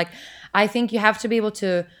sudden. Like, I think you have to be able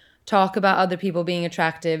to talk about other people being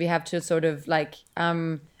attractive. You have to sort of like, I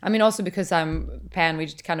mean, also because I'm pan, we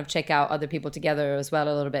just kind of check out other people together as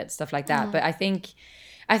well a little bit, stuff like that. But I think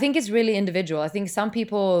it's really individual. I think some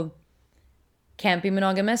people can't be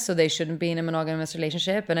monogamous, so they shouldn't be in a monogamous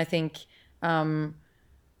relationship. And I think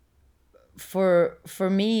for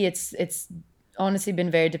me, it's honestly been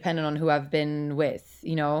very dependent on who I've been with,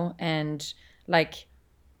 and like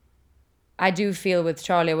I do feel with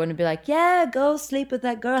Charlie, I wouldn't be like, yeah, go sleep with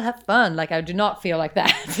that girl, have fun. Like, I do not feel like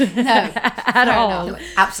that. No, at all. No,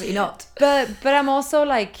 absolutely not. But I'm also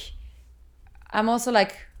like,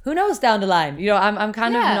 who knows down the line? I'm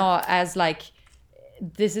kind of not as like,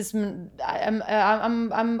 this is,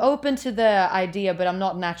 I'm open to the idea, but I'm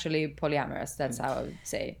not naturally polyamorous. That's how I would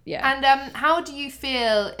say. Yeah. And how do you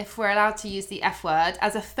feel, if we're allowed to use the F word,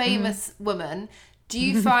 as a famous woman? Do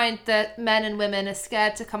you find that men and women are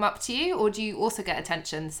scared to come up to you, or do you also get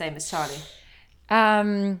attention, the same as Charlie?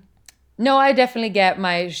 No, I definitely get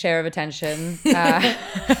my share of attention.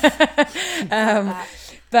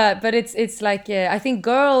 but it's like I think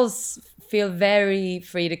girls feel very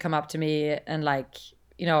free to come up to me and like,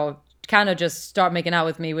 you know, kind of just start making out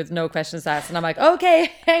with me with no questions asked, and I'm like,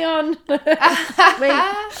 okay, hang on,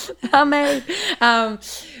 wait, I'm married.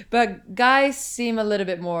 But guys seem a little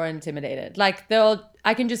bit more intimidated. Like they'll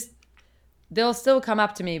still come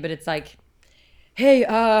up to me, but it's like, hey,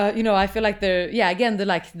 you know, I feel like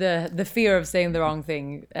the fear of saying the wrong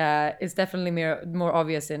thing is definitely more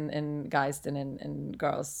obvious in guys than in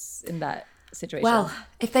girls in that situation. Well,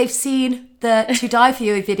 if they've seen the To Die For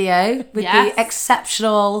You video with the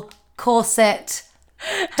exceptional corset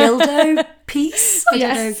dildo piece, I don't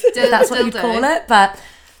know if that's what you call it, but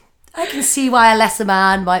I can see why a lesser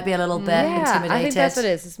man might be a little bit intimidated. I think that's what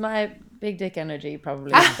it is. It's my big dick energy,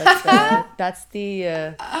 probably. That's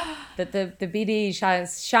the BD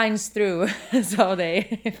shines through, so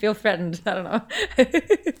they feel threatened. I don't know.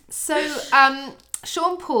 So,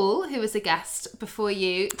 Sean Paul, who was a guest before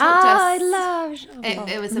you, talked us. I love Sean Paul.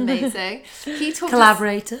 It was amazing. He talked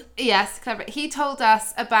collaborator. He told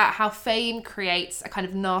us about how fame creates a kind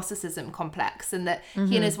of narcissism complex, and that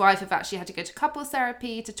he and his wife have actually had to go to couples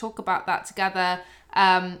therapy to talk about that together,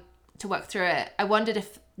 to work through it. I wondered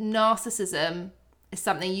if narcissism is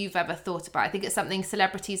something you've ever thought about. I think it's something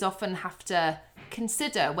celebrities often have to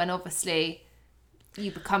consider when obviously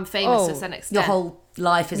you become famous to some extent. Your whole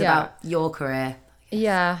life is about your career.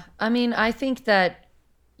 Yeah, I mean, I think that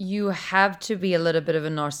you have to be a little bit of a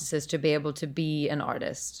narcissist to be able to be an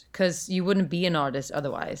artist, because you wouldn't be an artist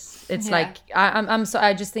otherwise. It's like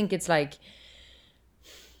I just think it's like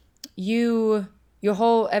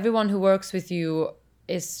everyone who works with you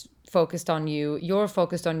is focused on you. You're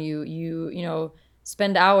focused on you. You know,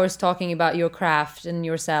 spend hours talking about your craft and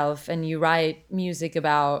yourself, and you write music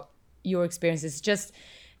about your experiences. Just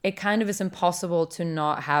it kind of is impossible to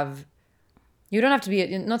not have. You don't have to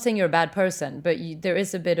be. Not saying you're a bad person, but there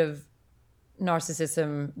is a bit of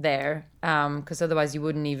narcissism there, because otherwise you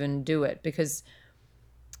wouldn't even do it. Because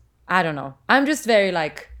I don't know. I'm just very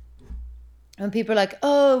like. And people are like,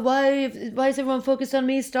 oh, why is everyone focused on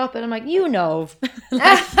me? Stop it. I'm like, you know.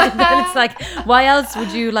 It's like, why else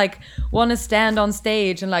would you like want to stand on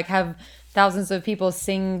stage and like have thousands of people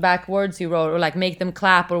sing back words you wrote, or like make them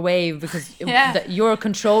clap or wave because you're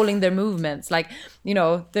controlling their movements? Like, you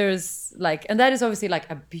know, there's like, and that is obviously like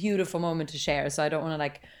a beautiful moment to share. So I don't want to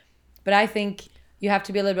like, but I think you have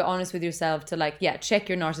to be a little bit honest with yourself to like, check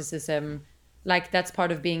your narcissism. Like that's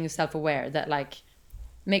part of being self-aware, that like,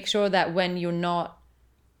 make sure that when you're not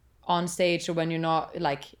on stage or when you're not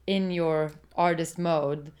like in your artist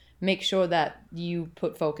mode, make sure that you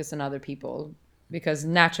put focus on other people, because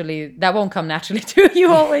naturally that won't come naturally to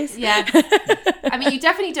you always. Yeah. I mean, you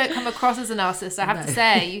definitely don't come across as a narcissist, I have to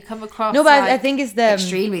say. You come across but I think it's the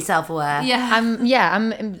extremely self-aware.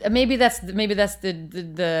 Maybe that's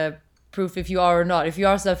the proof if you are or not. If you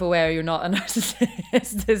are self-aware, you're not a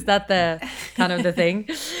narcissist. Is that the kind of the thing?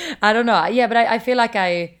 I don't know. Yeah, but I feel like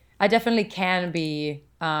I definitely can be,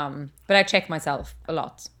 but I check myself a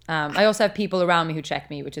lot. I also have people around me who check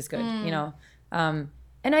me, which is good, you know.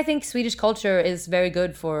 And I think Swedish culture is very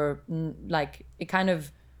good for, like, it kind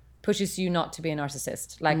of pushes you not to be a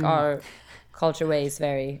narcissist. Like our culture way is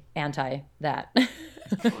very anti that.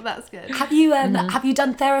 Well, that's good. Have you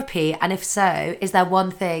done therapy? And if so, is there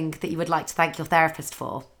one thing that you would like to thank your therapist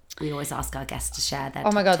for? We always ask our guests to share their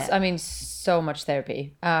Oh my God. tip. I mean, so much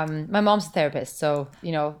therapy. My mom's a therapist, so,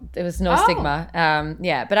 you know, there was no stigma.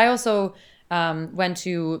 But I also went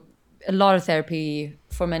to a lot of therapy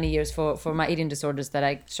for many years for my eating disorders that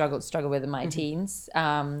I struggle with in my teens.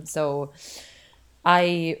 So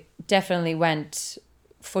I definitely went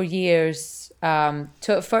for years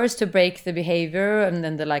to break the behavior, and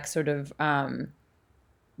then the like sort of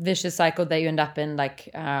vicious cycle that you end up in, like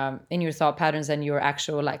in your thought patterns and your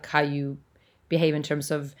actual like how you behave in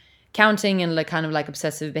terms of counting and like kind of like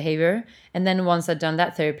obsessive behavior. And then once I'd done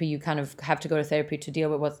that therapy, you kind of have to go to therapy to deal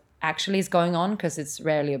with what actually is going on, because it's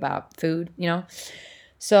rarely about food, you know.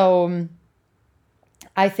 So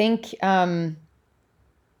I think I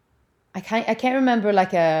can't remember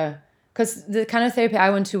like because the kind of therapy I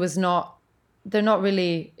went to was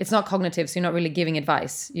it's not cognitive, so you're not really giving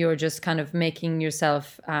advice. You're just kind of making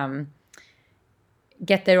yourself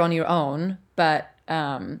get there on your own. But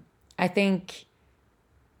I think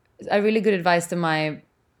a really good advice that my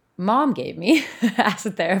mom gave me as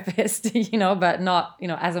a therapist, you know, but not, you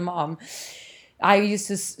know, as a mom. I used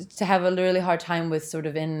to have a really hard time with sort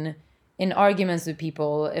of in arguments with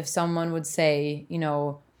people, if someone would say, you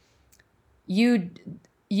know, you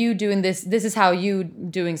doing this is how you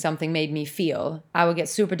doing something made me feel. I would get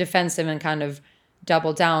super defensive and kind of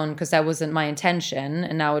double down because that wasn't my intention.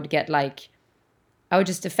 And I would get like I would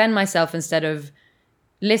just defend myself instead of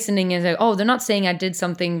listening and say, oh, they're not saying I did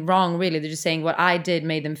something wrong, really. They're just saying what I did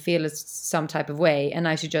made them feel some type of way, and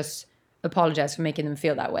I should just apologize for making them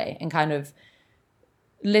feel that way, and kind of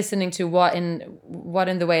listening to what in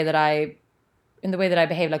the way that I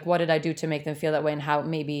behave, like what did I do to make them feel that way, and how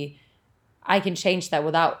maybe I can change that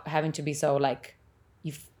without having to be so like,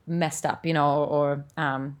 you've messed up, you know, or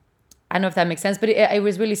I don't know if that makes sense, but it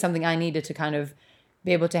was really something I needed to kind of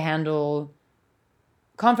be able to handle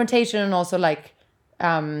confrontation, and also like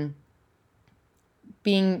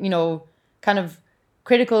being, you know, kind of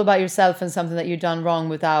critical about yourself and something that you've done wrong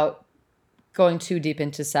without going too deep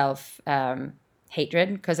into self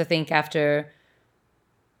hatred. Because I think after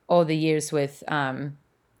all the years with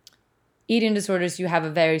eating disorders, you have a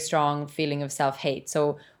very strong feeling of self-hate.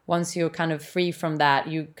 So once you're kind of free from that,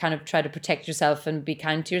 you kind of try to protect yourself and be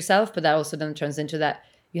kind to yourself, but that also then turns into that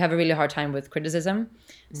you have a really hard time with criticism.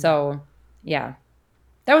 So yeah,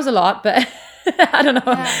 that was a lot, but I don't know.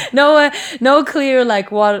 Yeah. No clear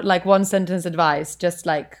like one sentence advice, just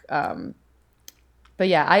like but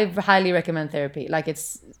yeah, I highly recommend therapy. Like,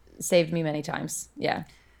 it's saved me many times. Yeah.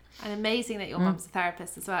 And amazing that your mom's a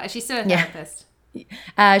therapist as well. Is she still a therapist?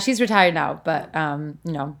 Yeah. She's retired now, but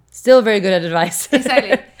you know, still very good at advice.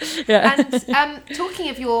 Exactly. Yeah. And talking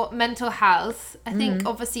of your mental health, I think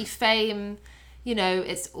obviously fame, you know,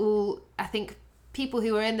 it's all, I think people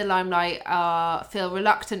who are in the limelight feel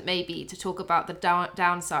reluctant maybe to talk about the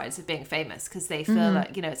downsides of being famous, because they feel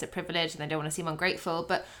like, you know, it's a privilege and they don't want to seem ungrateful.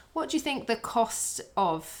 But what do you think the cost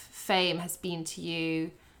of fame has been to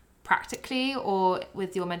you practically or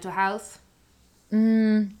with your mental health?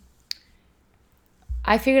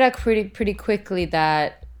 I figured out pretty quickly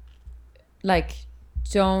that, like,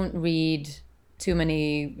 don't read too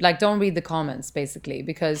many, like, don't read the comments, basically,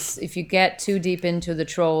 because if you get too deep into the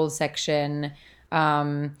troll section,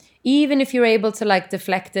 even if you're able to like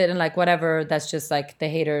deflect it and like whatever, that's just like the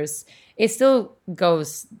haters, it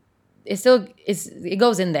goes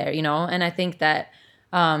in there, you know. And I think that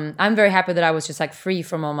I'm very happy that I was just like free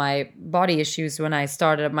from all my body issues when I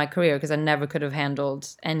started my career, because I never could have handled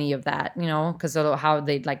any of that, you know, because of how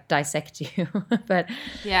they like dissect you. But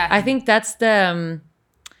yeah, I think that's the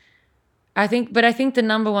I think the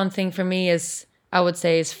number one thing for me is, I would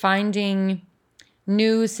say, is finding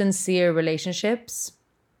new sincere relationships,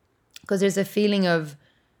 because there's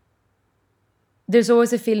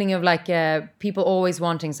always a feeling of like people always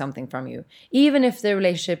wanting something from you, even if the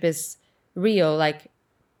relationship is real. Like,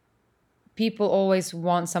 people always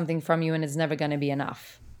want something from you, and it's never going to be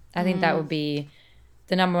enough. I think that would be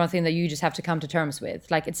the number one thing that you just have to come to terms with.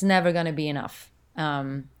 Like, it's never going to be enough,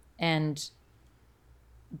 and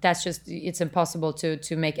that's just, it's impossible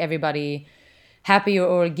to make everybody happy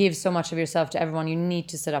or give so much of yourself to everyone. You need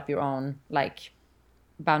to set up your own like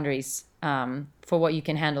boundaries for what you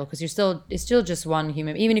can handle, because it's still just one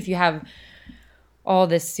human. Even if you have all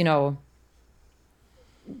this, you know,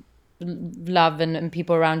 love and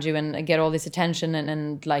people around you and get all this attention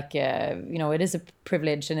and like you know, it is a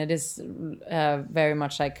privilege and it is very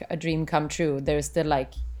much like a dream come true. There's still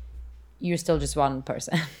like, you're still just one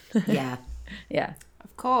person. Yeah. Yeah.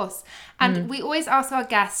 Of course. And we always ask our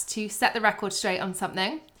guests to set the record straight on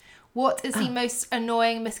something. What is the most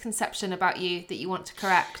annoying misconception about you that you want to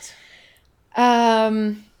correct?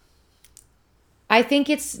 I think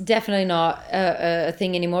it's definitely not a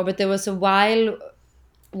thing anymore, but there was a while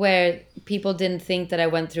where people didn't think that I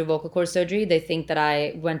went through vocal cord surgery. They think that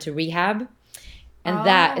I went to rehab. And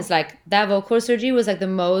that is like, that vocal cord surgery was like the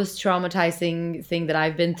most traumatizing thing that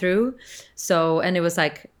I've been through. So, and it was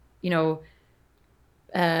like, you know,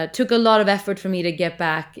 took a lot of effort for me to get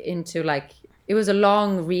back into like, it was a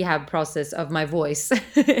long rehab process of my voice.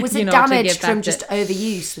 Was it damaged from just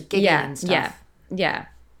overuse with gigging and stuff? Yeah.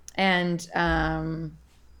 And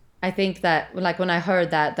I think that like when I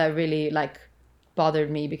heard that really like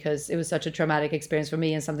bothered me, because it was such a traumatic experience for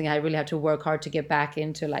me and something I really had to work hard to get back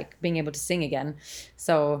into, like being able to sing again.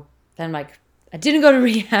 So then like, I didn't go to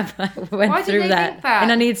rehab. I went through that, and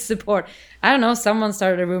I need support. I don't know. Someone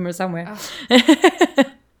started a rumor somewhere. Oh.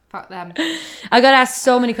 Fuck them. I got asked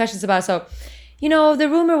so many questions about it. So, you know, the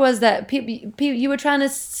rumor was that you were trying to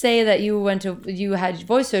say that you had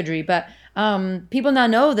voice surgery, but people now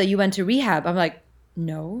know that you went to rehab. I'm like,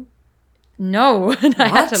 no. And I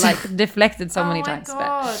had to like deflect it so many times. Oh my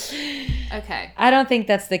God. But okay. I don't think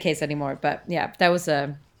that's the case anymore. But yeah, that was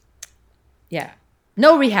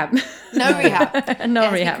no rehab. No rehab.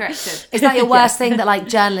 No rehab. Is that your worst thing that like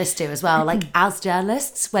journalists do as well? Like as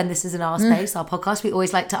journalists, when this is in our space, our podcast, we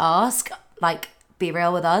always like to ask, like, be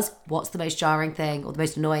real with us. What's the most jarring thing or the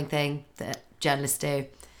most annoying thing that journalists do?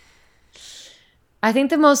 I think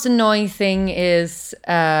the most annoying thing is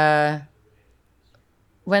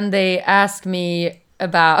when they ask me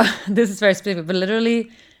about, this is very specific, but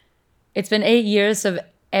literally it's been 8 years of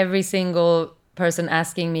every single person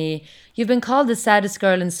asking me, you've been called the saddest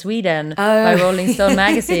girl in Sweden by Rolling Stone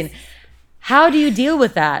magazine. How do you deal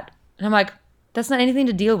with that? And I'm like, that's not anything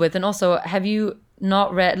to deal with. And also, have you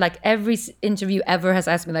not read, like every interview ever has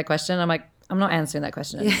asked me that question. I'm like, I'm not answering that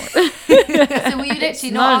question anymore. So will you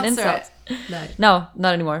literally not answer it? No,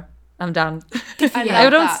 not anymore. I'm done. I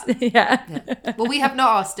don't. Yeah. Well, we have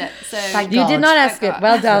not asked it, so You did not ask it.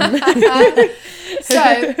 Well done.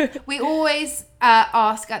 So we always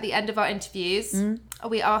ask at the end of our interviews.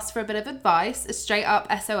 We ask for a bit of advice, a straight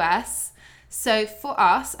up SOS. So for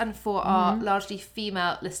us and for our largely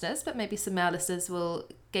female listeners, but maybe some male listeners will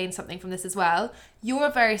gain something from this as well. You're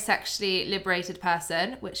a very sexually liberated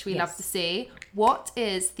person, which we love to see. What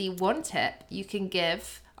is the one tip you can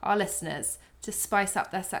give our listeners to spice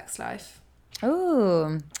up their sex life?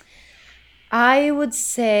 Oh, I would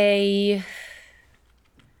say,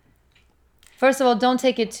 first of all, don't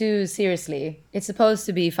take it too seriously. It's supposed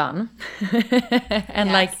to be fun.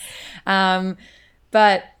 And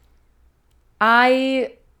but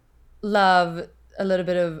I love a little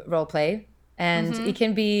bit of role play, and it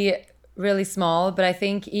can be really small, but I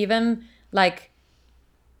think even like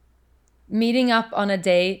meeting up on a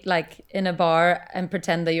date, like in a bar, and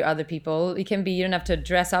pretend that you're other people. It can be, you don't have to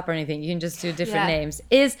dress up or anything. You can just do different names.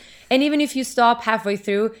 And even if you stop halfway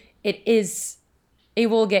through, it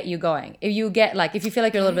will get you going. If you feel like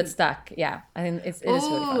you're a little bit stuck, I think it is really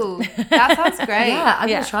fun. That sounds great. Yeah, I'm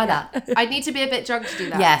going to try that. I'd need to be a bit drunk to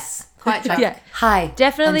do that. Yes. Quite drunk. Yeah. Hi.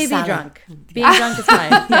 Definitely I'm be Sally. drunk. Being drunk is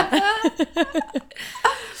fine. Yeah.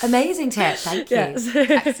 Amazing tip. Thank you. Yes.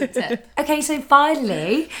 Excellent tip. Okay, so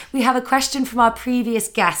finally, we have a question from our previous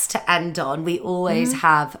guest to end on. We always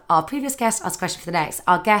have our previous guest ask a question for the next.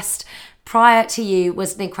 Our guest prior to you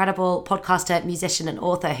was an incredible podcaster, musician and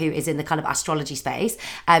author who is in the kind of astrology space.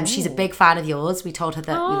 She's a big fan of yours. We told her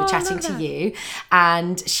that we were chatting to you,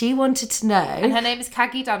 and she wanted to know... And her name is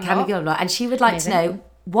Caggie Dunlop. And she would like to know,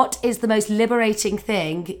 what is the most liberating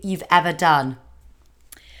thing you've ever done?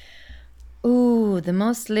 Ooh, the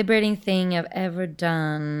most liberating thing I've ever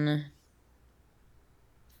done.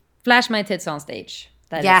 Flash my tits on stage.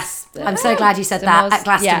 I'm so glad you said that at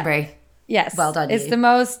Glastonbury. Yeah. Yes. Well done, It's you. the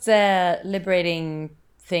most liberating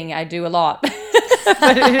thing. I do a lot.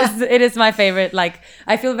 But it is my favorite. Like,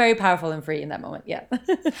 I feel very powerful and free in that moment. Yeah.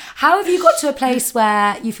 How have you got to a place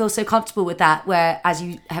where you feel so comfortable with that, where, as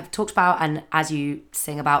you have talked about and as you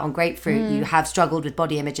sing about on Grapefruit, you have struggled with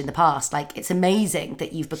body image in the past? Like, it's amazing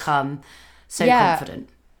that you've become so confident.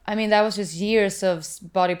 I mean, that was just years of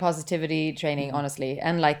body positivity training, honestly.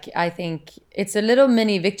 And like, I think it's a little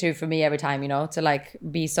mini victory for me every time, to like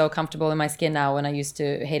be so comfortable in my skin now when I used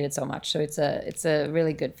to hate it so much. So it's a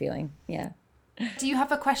really good feeling. Yeah. Do you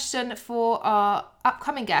have a question for our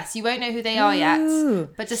upcoming guests? You won't know who they are yet,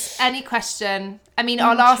 but just any question. I mean,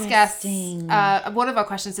 our last guest, one of our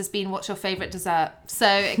questions has been, what's your favorite dessert? So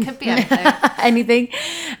it could be anything. Anything.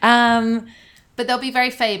 But they'll be very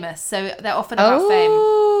famous, so they're often about fame.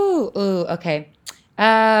 Oh, okay.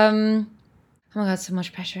 Oh my God, so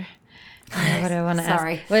much pressure. What do I want to ask?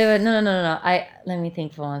 Sorry. Wait, no. Let me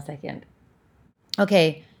think for 1 second.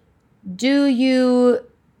 Okay. Do you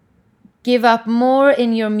give up more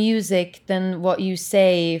in your music than what you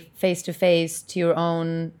say face to face to your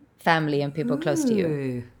own family and people close to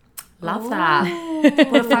you? Love that.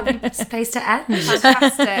 What a fabulous place to end.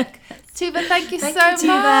 Fantastic. Tuva, thank you so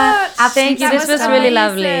much. Thank you. This was really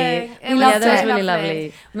lovely. That was really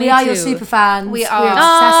lovely. We are your super fans. We are. We're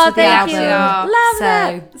obsessed with the thank album. you. Love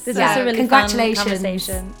that. This is a really congratulations. fun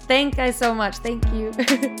conversation. Thank you so much. Thank you.